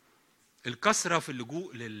 الكثره في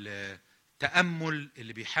اللجوء للتامل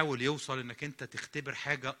اللي بيحاول يوصل انك انت تختبر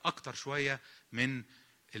حاجه اكتر شويه من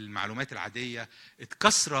المعلومات العاديه،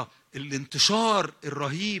 الكثره، الانتشار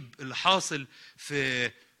الرهيب اللي حاصل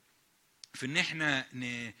في ان احنا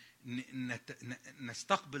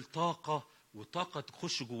نستقبل طاقه، وطاقه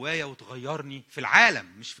تخش جوايا وتغيرني في العالم،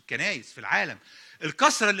 مش في الكنائس، في العالم.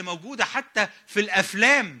 الكثره اللي موجوده حتى في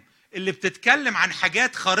الافلام اللي بتتكلم عن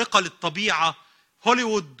حاجات خارقه للطبيعه،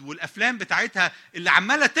 هوليوود والافلام بتاعتها اللي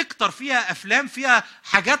عماله تكتر فيها افلام فيها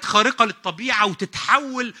حاجات خارقه للطبيعه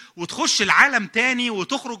وتتحول وتخش العالم تاني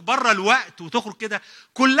وتخرج بره الوقت وتخرج كده،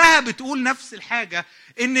 كلها بتقول نفس الحاجه،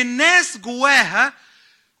 ان الناس جواها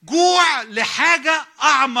جوع لحاجه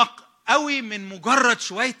اعمق قوي من مجرد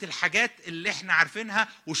شويه الحاجات اللي احنا عارفينها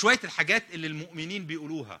وشويه الحاجات اللي المؤمنين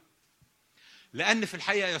بيقولوها. لان في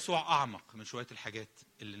الحقيقه يسوع اعمق من شويه الحاجات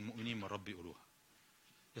اللي المؤمنين من الرب بيقولوها.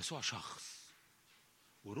 يسوع شخص،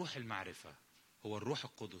 وروح المعرفه هو الروح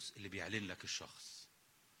القدس اللي بيعلن لك الشخص.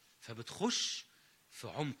 فبتخش في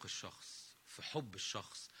عمق الشخص، في حب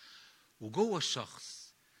الشخص، وجوه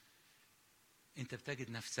الشخص انت بتجد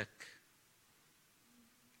نفسك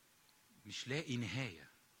مش لاقي نهايه،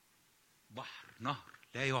 بحر، نهر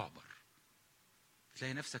لا يعبر.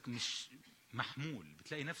 بتلاقي نفسك مش محمول،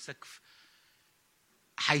 بتلاقي نفسك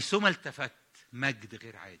حيثما التفت مجد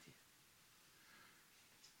غير عادي.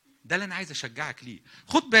 ده اللي انا عايز اشجعك ليه.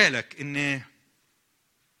 خد بالك ان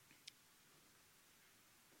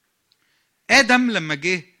ادم لما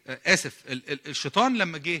جه، الشيطان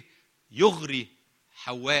لما جه يغري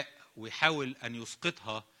حواء ويحاول ان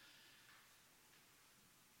يسقطها،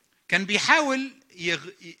 كان بيحاول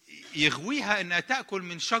يغويها انها تاكل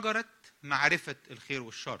من شجره معرفه الخير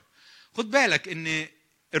والشر. خد بالك ان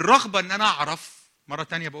الرغبه ان انا اعرف، مره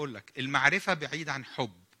تانية بقول لك، المعرفه بعيد عن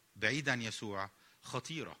حب، بعيد عن يسوع،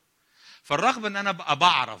 خطيره. فالرغبه ان انا ابقى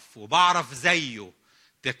بعرف زيه،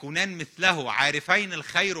 تكونان مثله عارفين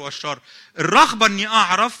الخير والشر، الرغبه اني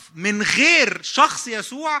اعرف من غير شخص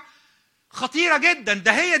يسوع خطيره جدا.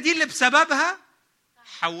 ده هي دي اللي بسببها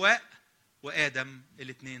حواء وآدم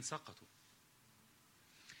الاثنين سقطوا.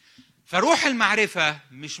 فروح المعرفة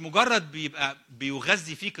مش مجرد بيبقى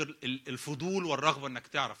بيغذي فيك الفضول والرغبة انك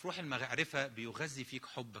تعرف، روح المعرفة بيغذي فيك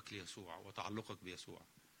حبك ليسوع وتعلقك بيسوع.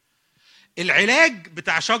 العلاج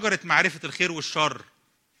بتاع شجرة معرفة الخير والشر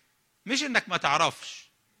مش انك ما تعرفش،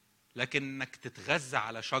 لكن انك تتغذى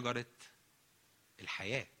على شجرة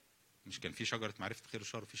الحياة. مش كان في شجرة معرفة الخير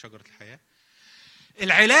والشر وفي شجرة الحياة؟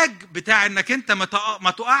 العلاج بتاع انك انت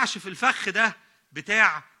ما تقعش في الفخ ده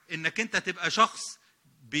بتاع انك انت تبقى شخص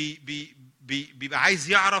بيبقى عايز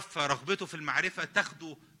يعرف، فرغبته في المعرفة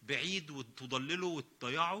تاخده بعيد وتضلله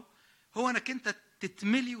وتضيعه، هو انك انت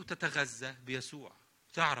تتملي وتتغذى بيسوع،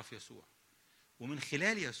 تعرف يسوع، ومن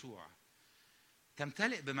خلال يسوع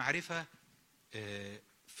تمتلئ بمعرفة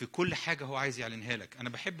في كل حاجة هو عايز يعلنها لك. انا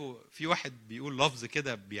بحبه، في واحد بيقول لفظ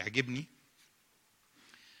كده بيعجبني،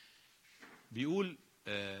 بيقول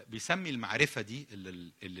بيسمي المعرفه دي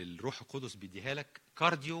اللي الروح القدس بيديها لك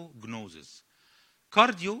كارديو جنوزز.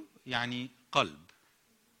 كارديو يعني قلب،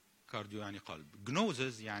 كارديو يعني قلب،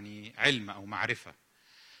 جنوزز يعني علم او معرفه.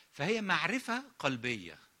 فهي معرفه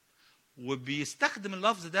قلبيه، وبيستخدم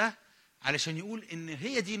اللفظ ده علشان يقول ان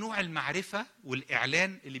هي دي نوع المعرفه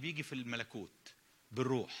والاعلان اللي بيجي في الملكوت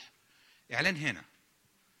بالروح. اعلان هنا،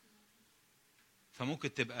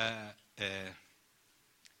 فممكن تبقى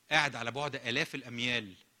قاعد على بعد آلاف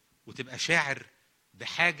الأميال وتبقى شاعر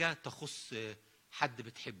بحاجة تخص حد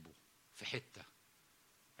بتحبه في حتة.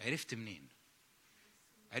 عرفت منين؟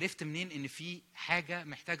 عرفت منين إن في حاجة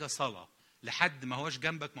محتاجة صلاة لحد ما هوش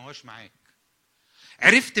جنبك ما هوش معاك؟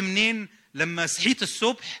 عرفت منين لما صحيت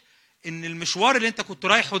الصبح إن المشوار اللي أنت كنت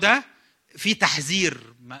رايحه ده فيه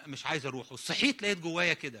تحذير مش عايز أروحه؟ صحيت لقيت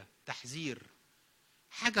جوايا كده تحذير،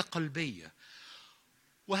 حاجة قلبية.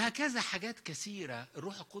 وهكذا حاجات كثيرة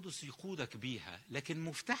الروح القدس يقودك بيها، لكن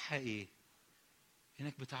مفتاحها ايه؟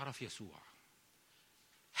 انك بتعرف يسوع.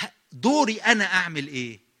 دوري انا اعمل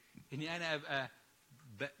ايه؟ اني انا ابقى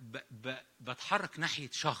بتحرك ناحية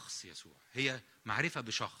شخص يسوع. هي معرفة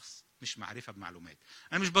بشخص مش معرفة بمعلومات.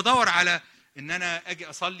 انا مش بدور على ان انا اجي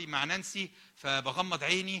اصلي مع نانسي فبغمض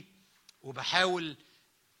عيني وبحاول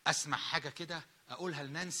اسمع حاجة كده اقولها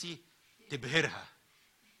لنانسي تبهرها،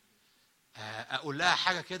 اقول لها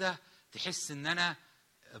حاجه كده تحس ان انا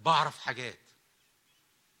بعرف حاجات.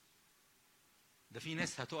 ده في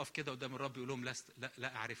ناس هتقف كده قدام الرب يقول لهم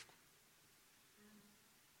لا اعرفكم.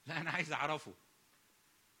 لا، انا عايز اعرفه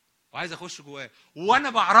وعايز اخش جواه، وانا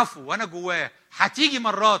بعرفه وانا جواه. هتيجي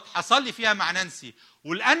مرات هصلي فيها مع نانسي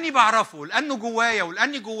ولاني بعرفه ولانه جوايا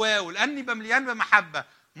ولاني جواه ولاني بمليان بمحبه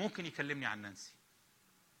ممكن يكلمني عن نانسي،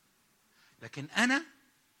 لكن انا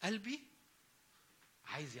قلبي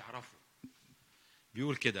عايز يعرفه.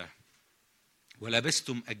 بيقول كده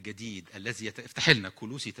ولبستم الجديد الذي افتح لنا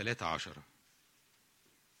كولوسي 3:10.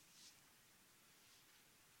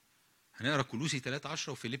 هنقرا كولوسي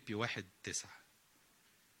 3:10 وفيليبي 1:9.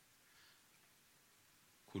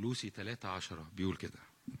 كولوسي 3:10 بيقول كده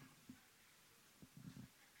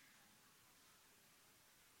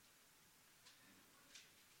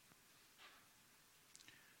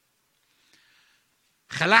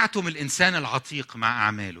خلعتم الإنسان العتيق مع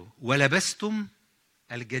أعماله ولبستم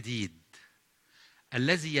الجديد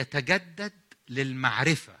الذي يتجدد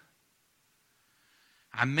للمعرفة.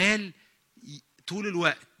 عمال طول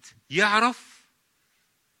الوقت يعرف،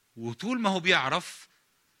 وطول ما هو بيعرف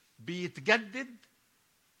بيتجدد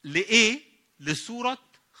لإيه؟ لصورة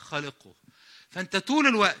خالقه. فأنت طول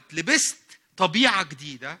الوقت لبست طبيعة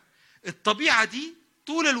جديدة. الطبيعة دي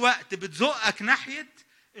طول الوقت بتزقك ناحية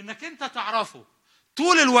إنك أنت تعرفه،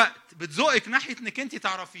 طول الوقت بتزقك ناحية إنك أنت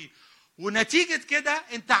تعرفيه، ونتيجة كده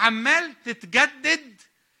أنت عمال تتجدد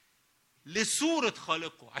لصورة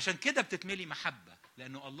خالقه. عشان كده بتتملي محبة،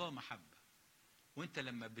 لأنه الله محبة. وأنت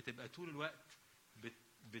لما بتبقى طول الوقت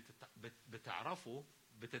بتعرفه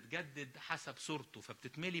بتتجدد حسب صورته،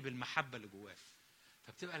 فبتتملي بالمحبة اللي جواه.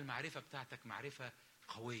 فبتبقى المعرفة بتاعتك معرفة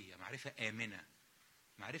قوية، معرفة آمنة،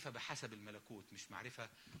 معرفة بحسب الملكوت، مش معرفة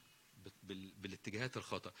بالاتجاهات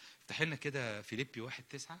الخطأ. افتح لنا كده فيليبي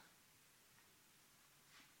 1:9.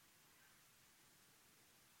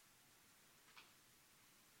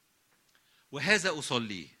 وهذا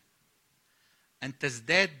أصلي أن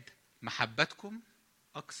تزداد محبتكم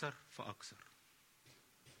أكثر فأكثر.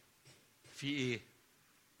 في إيه؟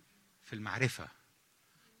 في المعرفة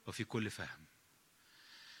وفي كل فهم.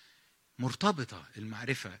 مرتبطة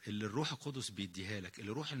المعرفة اللي الروح القدس بيديها لك،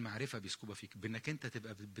 اللي روح المعرفة بيسكبها فيك، بأنك أنت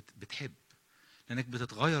تبقى بتحب، لأنك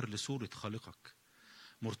بتتغير لصورة خالقك،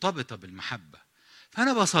 مرتبطة بالمحبة.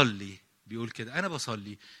 فأنا بصلي، بيقول كده، أنا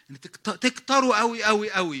بصلي أن تكتروا قوي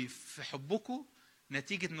قوي قوي في حبكم،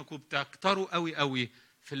 نتيجة أنكم بتكتروا قوي قوي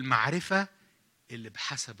في المعرفة اللي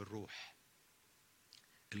بحسب الروح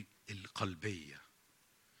القلبية.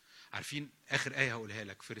 عارفين آخر آية هقولها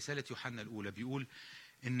لك في رسالة يوحنا الأولى، بيقول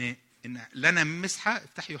إن لنا مسحة.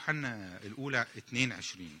 افتح يوحنا الأولى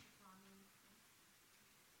 2:20.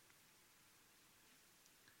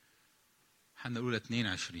 يوحنا الأولى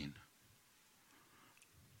 2:20.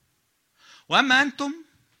 وأما أنتم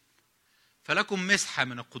فلكم مسحة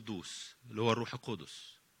من القدوس اللي هو الروح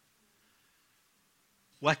القدس،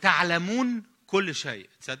 وتعلمون كل شيء.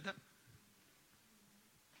 تصدق؟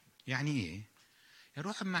 يعني إيه؟ يا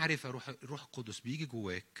روح المعرفة، روح القدس بيجي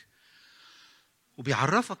جواك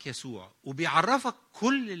وبيعرفك يسوع، وبيعرفك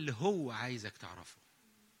كل اللي هو عايزك تعرفه.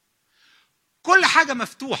 كل حاجة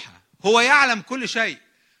مفتوحة، هو يعلم كل شيء،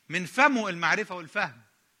 من فمه المعرفة والفهم.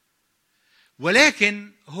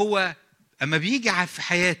 ولكن هو أما بيجي في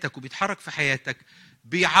حياتك وبيتحرك في حياتك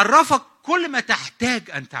بيعرفك كل ما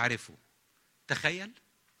تحتاج أن تعرفه.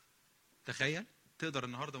 تخيل تقدر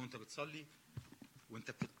النهاردة وانت بتصلي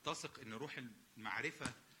وانت بتتثق ان روح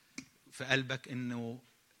المعرفة في قلبك ان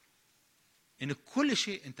كل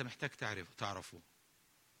شيء انت محتاج تعرفه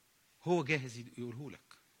هو جاهز يقوله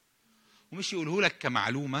لك. ومش يقوله لك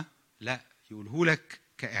كمعلومة، لا، يقوله لك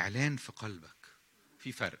كإعلان في قلبك.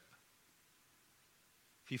 في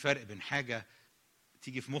فرق بين حاجة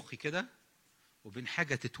تيجي في مخي كده وبين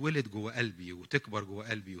حاجة تتولد جوه قلبي وتكبر جوه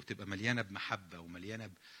قلبي وتبقى مليانة بمحبة ومليانة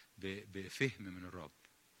بفهم من الرب.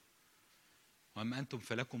 وأما أنتم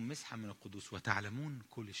فلكم مسحة من القدوس وتعلمون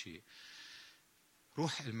كل شيء.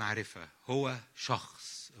 روح المعرفة هو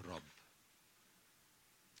شخص الرب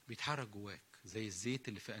بيتحرك جواك زي الزيت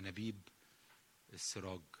اللي في أنابيب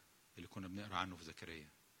السراج اللي كنا بنقرأ عنه في زكريا.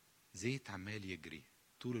 زيت عمال يجري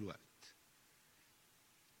طول الوقت.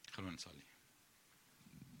 خلونا نصلي.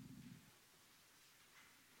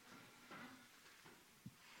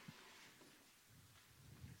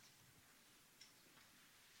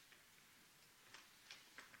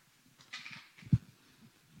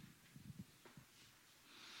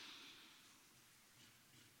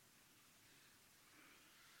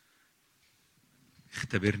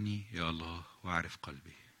 اختبرني يا الله واعرف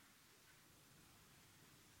قلبي،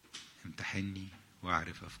 امتحني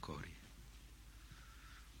واعرف أفكاري،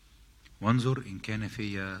 وانظر إن كان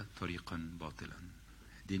في طريقا باطلا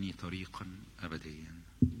اهدني طريقا أبديا.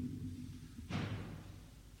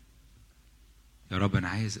 يا رب أنا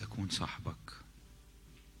عايز أكون صاحبك.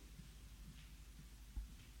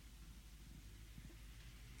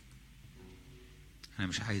 أنا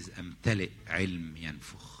مش عايز أمتلئ علم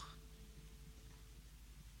ينفخ.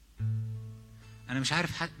 أنا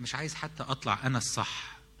مش عايز حتى أطلع أنا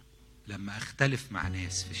الصح لما أختلف مع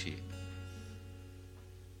ناس في شيء.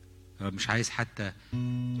 مش عايز حتى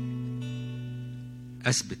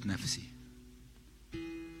أثبت نفسي.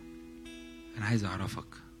 أنا عايز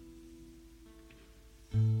أعرفك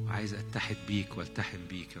وعايز أتحد بيك والتحم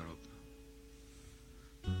بيك يا رب.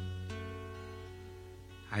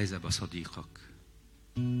 عايز أبقى صديقك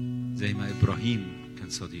زي ما إبراهيم كان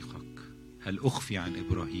صديقك. هل أخفي عن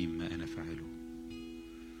إبراهيم ما أنا فعله؟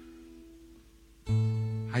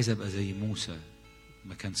 عايز أبقى زي موسى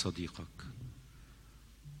ما كان صديقك.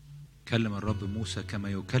 كلم الرب موسى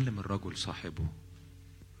كما يكلم الرجل صاحبه.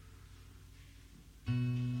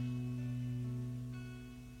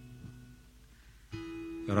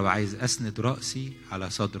 يا رب عايز أسند رأسي على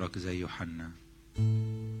صدرك زي يوحنا.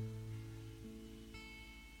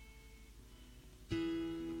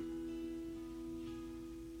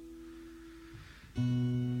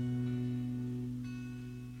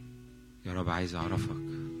 يا رب عايز أعرفك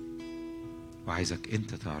وعايزك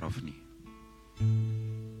أنت تعرفني.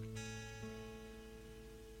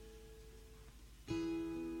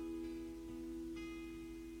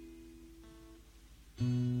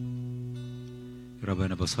 يا رب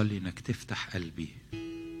أنا بصلي إنك تفتح قلبي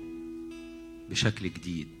بشكل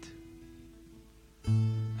جديد.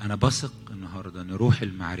 أنا بثق النهاردة إن روح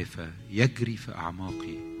المعرفة يجري في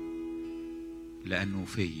أعماقي لأنه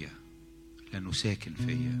فيا، لأنه ساكن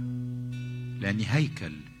فيا، لأني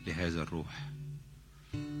هيكل لهذا الروح.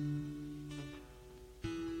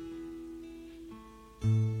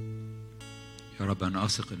 يا رب أنا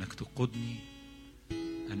أثق إنك تقودني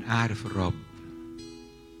أن أعرف الرب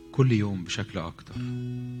كل يوم بشكل أكتر.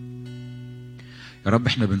 يا رب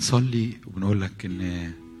احنا بنصلي وبنقول لك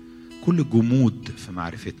إن كل جمود في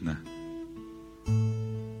معرفتنا،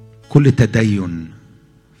 كل تدين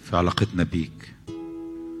في علاقتنا بيك،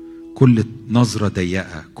 كل نظرة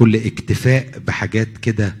ضيقة، كل اكتفاء بحاجات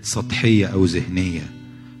كده سطحية أو ذهنية،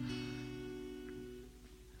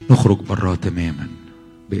 نخرج براه تماما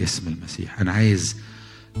باسم المسيح. أنا عايز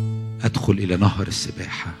أدخل إلى نهر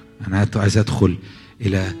السباحة. أنا عايز أدخل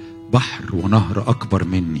إلى بحر ونهر أكبر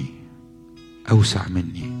مني، أوسع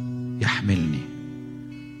مني، يحملني.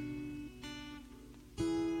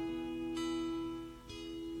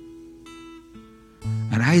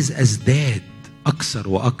 أنا عايز أزداد أكثر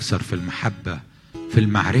وأكثر في المحبة، في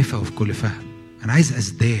المعرفة وفي كل فهم. أنا عايز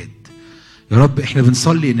أزداد. يا رب إحنا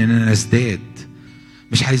بنصلي إننا نزداد.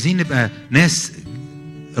 مش عايزين نبقى ناس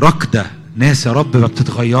ركضة، ناس يا رب ما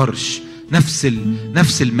بتتغيرش،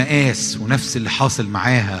 نفس المقاس ونفس اللي حاصل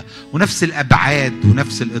معاها ونفس الأبعاد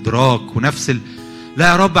ونفس الإدراك لا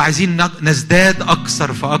يا رب، عايزين نزداد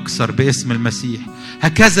أكثر فأكثر باسم المسيح.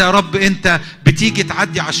 هكذا يا رب أنت بتيجي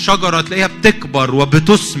تعدي على الشجرة تلاقيها بتكبر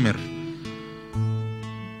وبتثمر.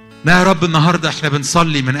 لا يا رب، النهاردة احنا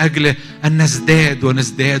بنصلي من أجل أن نزداد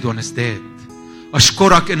ونزداد ونزداد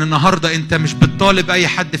أشكرك إن النهاردة أنت مش بتطالب أي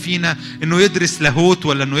حد فينا إنه يدرس لاهوت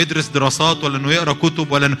ولا إنه يدرس دراسات ولا إنه يقرأ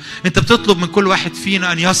كتب ولا أنت بتطلب من كل واحد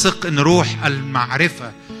فينا أن يثق إن روح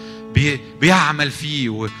المعرفة بيعمل فيه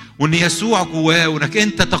وإن يسوع جواه وإنك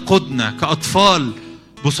أنت تقودنا كأطفال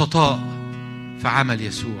بسطاء في عمل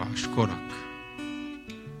يسوع. أشكرك.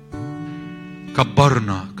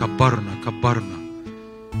 كبرنا كبرنا كبرنا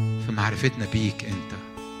في معرفتنا بيك أنت.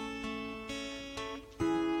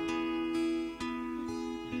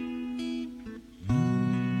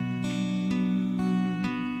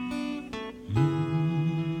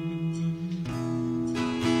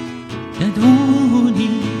 تدعوني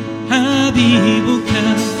حبيبك،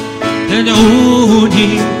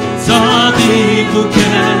 تدعوني صديقك،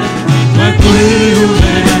 وكل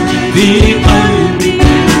ما في قلبك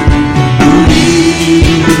أريد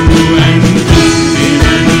أن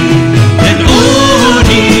تخبرني.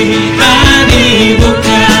 تدعوني حبيبك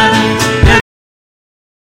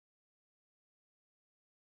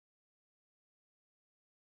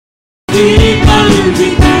في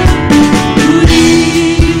قلبك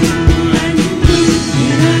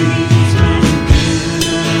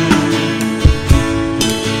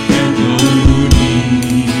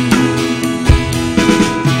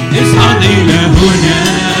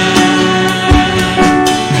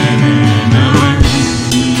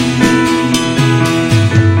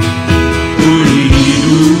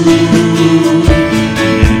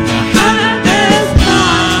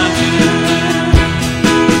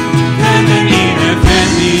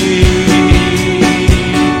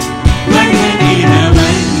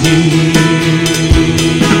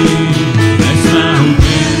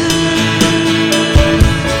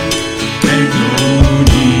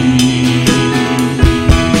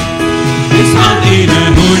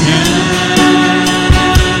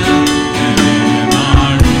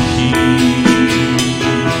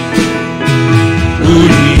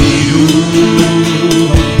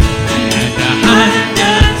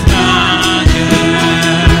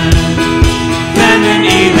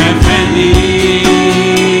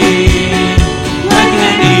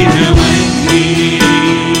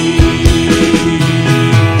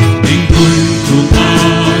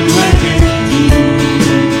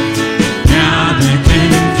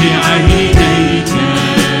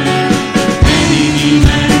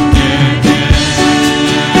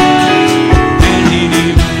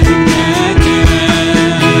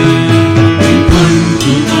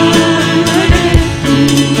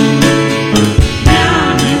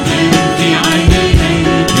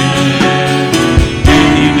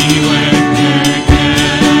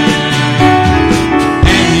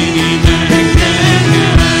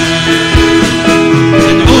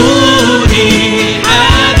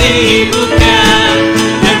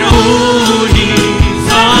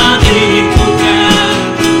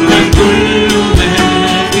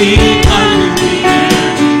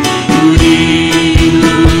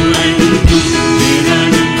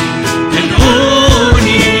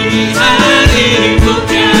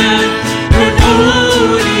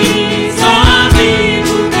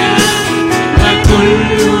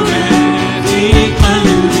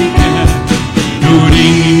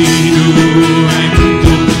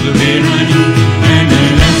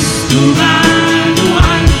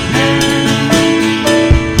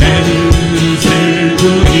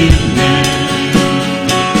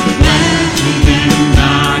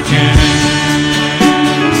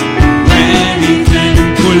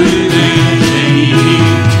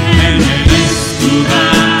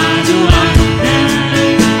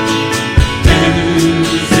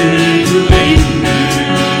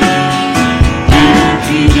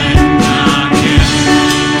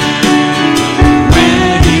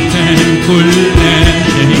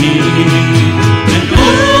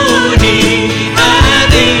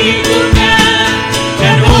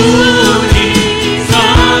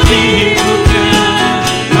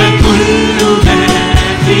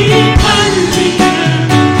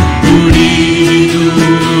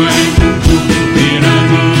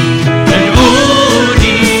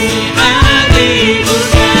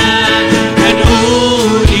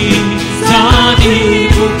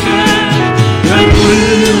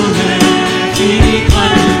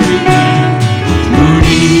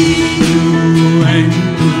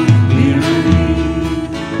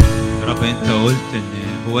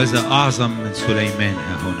أعظم من سليمان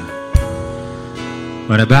ها هنا.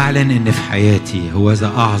 وأنا بعلن إن في حياتي هو ذا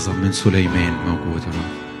أعظم من سليمان موجود.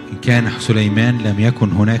 إن كان سليمان لم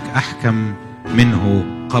يكن هناك أحكم منه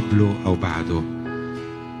قبله أو بعده،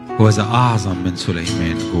 هو ذا أعظم من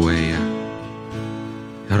سليمان جوايا.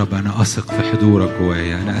 يا رب أنا أثق في حضورك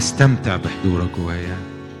جوايا، أنا أستمتع بحضورك جوايا،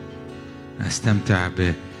 أنا أستمتع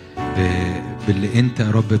باللي انت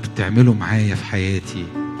يا رب بتعمله معايا في حياتي،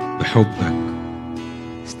 بحبك.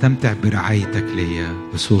 استمتع برعايتك ليا،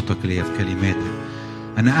 بصوتك ليا، في كلماتك.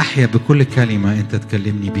 انا احيا بكل كلمة انت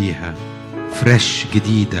تكلمني بيها، فريش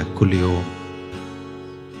جديدة كل يوم.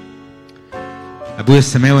 ابويا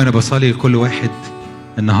السماوي، انا بصلي لكل واحد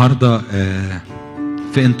النهاردة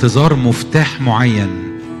في انتظار مفتاح معين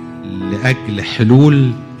لأجل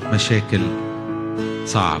حلول مشاكل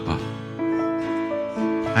صعبة.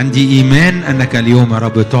 عندي إيمان أنك اليوم يا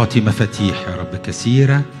رب تعطي مفاتيح يا رب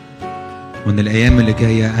كثيرة، وأن الأيام اللي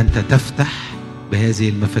جاية أنت تفتح بهذه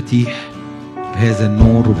المفاتيح، بهذا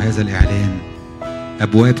النور وبهذا الإعلان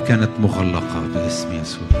أبواب كانت مغلقة باسم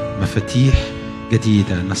يسوع. مفاتيح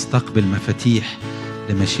جديدة، نستقبل مفاتيح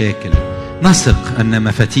لمشاكل. نثق أن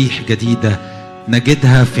مفاتيح جديدة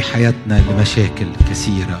نجدها في حياتنا لمشاكل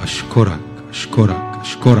كثيرة. أشكرك أشكرك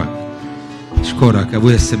أشكرك أشكرك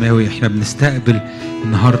أبويا السماوي. إحنا بنستقبل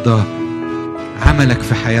النهاردة عملك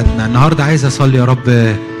في حياتنا. النهاردة عايز أصلي يا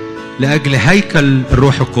رب لأجل هيكل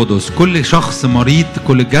الروح القدس. كل شخص مريض،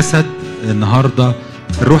 كل جسد النهاردة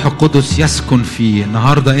الروح القدس يسكن فيه.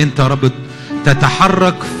 النهاردة أنت يا رب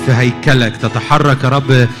تتحرك في هيكلك، تتحرك يا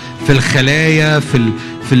رب في الخلايا،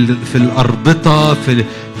 في الأربطة،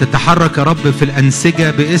 تتحرك يا رب في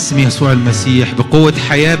الأنسجة باسم يسوع المسيح، بقوة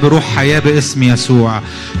حياة، بروح حياة باسم يسوع.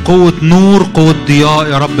 قوة نور، قوة ضياء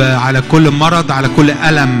يا رب على كل مرض، على كل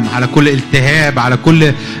ألم، على كل التهاب، على كل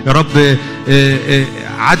يا رب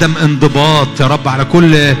عدم انضباط يا رب، على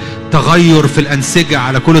كل تغير في الأنسجة،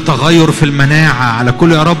 على كل تغير في المناعة، على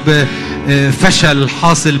كل يا رب فشل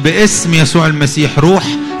حاصل باسم يسوع المسيح. روح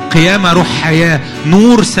قيامة، روح حياة،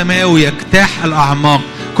 نور سماوي يجتاح الأعماق.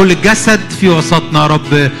 كل جسد في وسطنا يا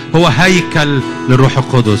رب هو هيكل للروح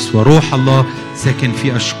القدس، وروح الله ساكن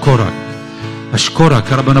فيه. أشكرك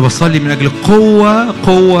أشكرك يا رب. أنا بصلي من أجل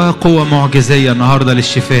قوة معجزية النهاردة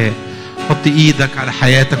للشفاء. حط إيدك على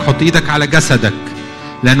حياتك، حط إيدك على جسدك،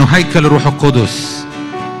 لأنه هيكل الروح القدس.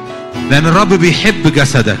 لأن الرب بيحب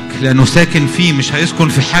جسدك، لأنه ساكن فيه، مش هيسكن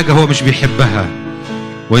في حاجة هو مش بيحبها.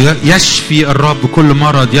 ويشفي الرب كل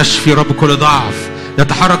مرض، يشفي الرب كل ضعف.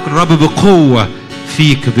 يتحرك الرب بقوة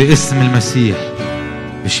فيك باسم المسيح،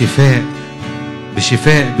 بشفاء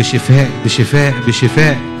بشفاء بشفاء بشفاء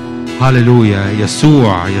بشفاء. هاللويا.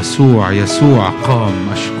 يسوع يسوع يسوع قام.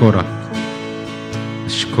 أشكرك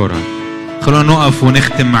أشكرك. خلونا نقف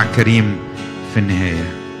ونختم مع كريم في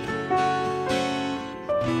النهاية.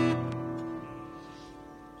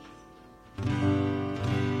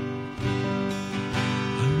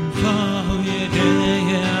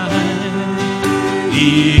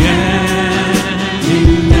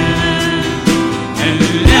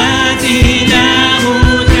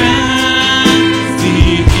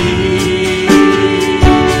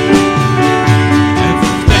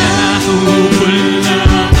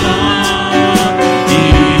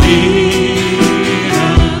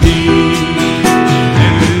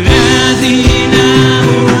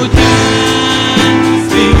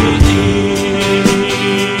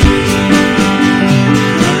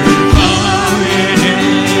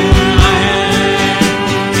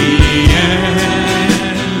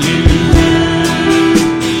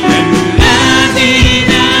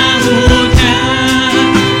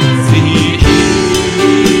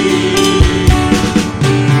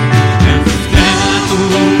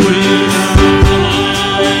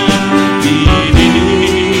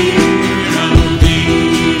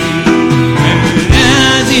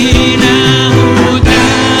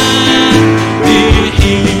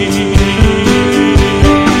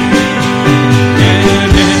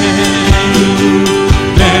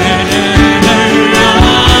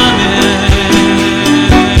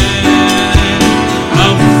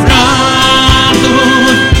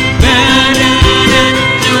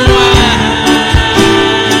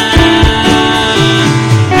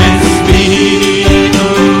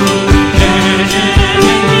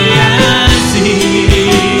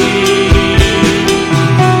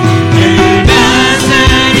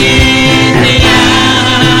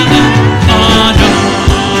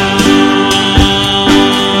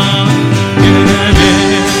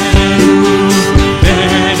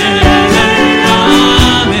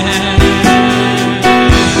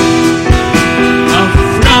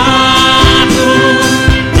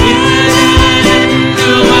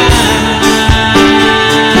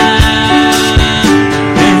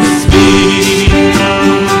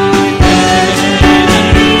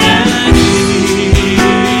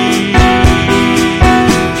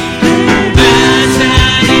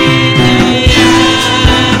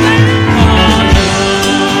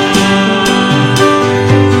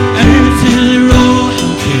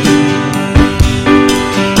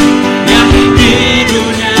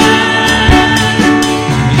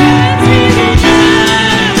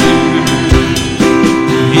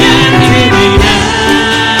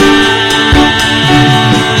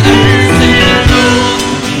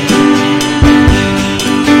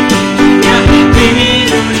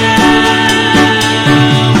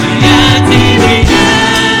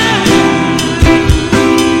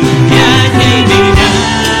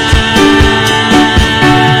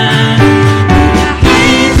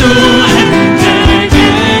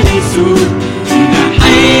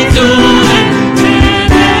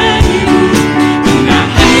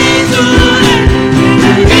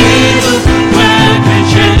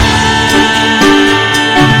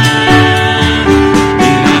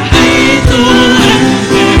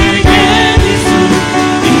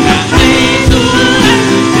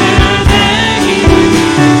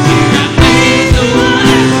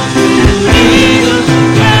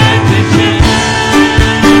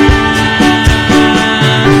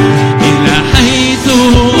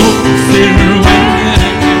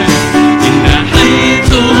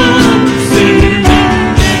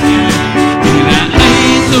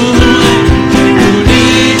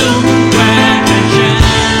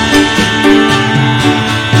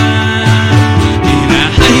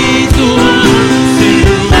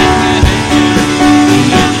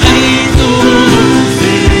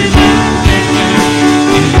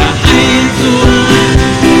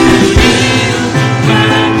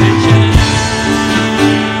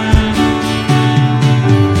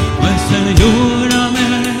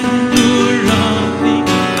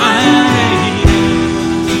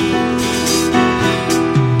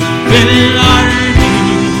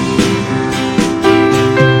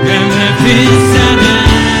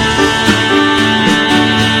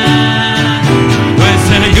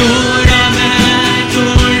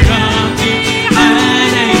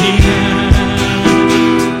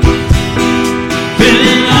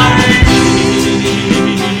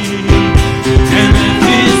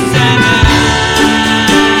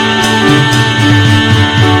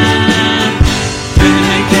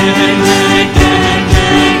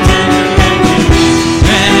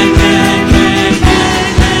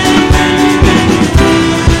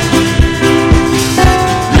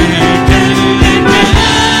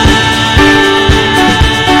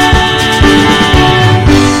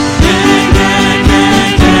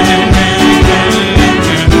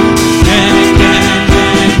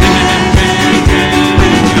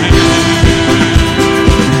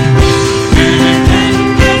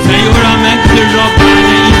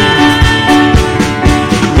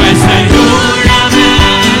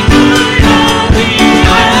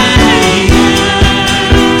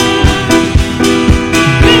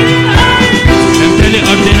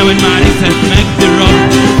 والمعرفة مجد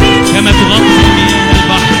الرب كما تغطي مياه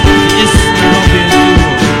البحر باسم الرب يسوع.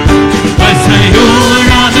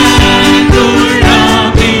 وسيرى مجد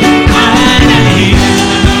الرب علينا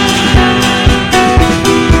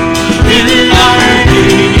في الأرض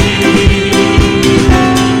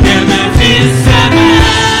كما في السماء.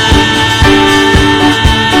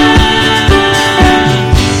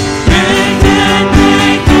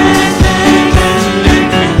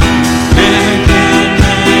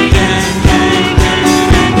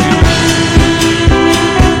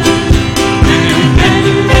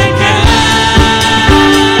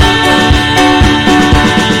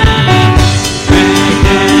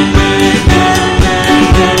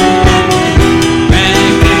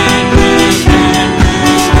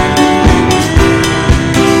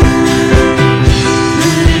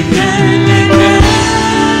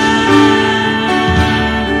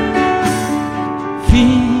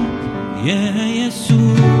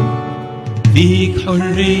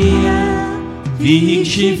 فيك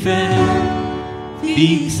شفاء،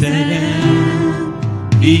 فيك سلام،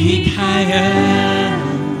 فيك حياة،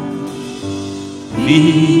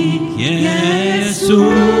 فيك يا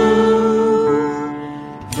يسوع،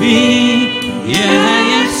 فيك يا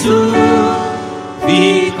يسوع،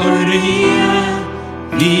 فيك حرية،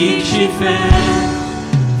 فيك شفاء،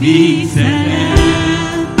 فيك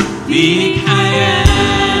سلام، فيك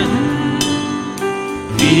حياة،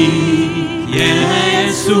 فيك يا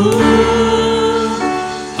يسوع،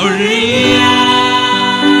 حرية،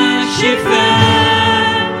 شفاء،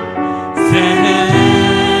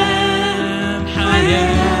 سلام،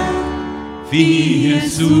 حياة، في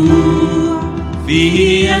يسوع، في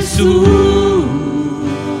يسوع،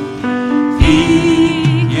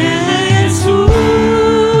 فيك يا يسوع،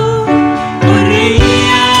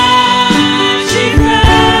 حرية،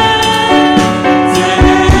 شفاء،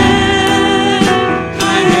 سلام،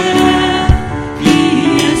 حياة، في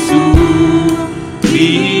يسوع، في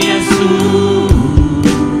يسوع،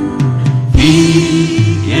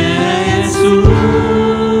 فيك يا يسوع.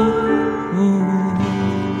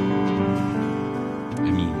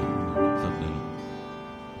 امين. اتفضلوا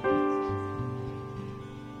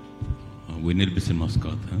ونلبس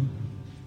الماسكات. ها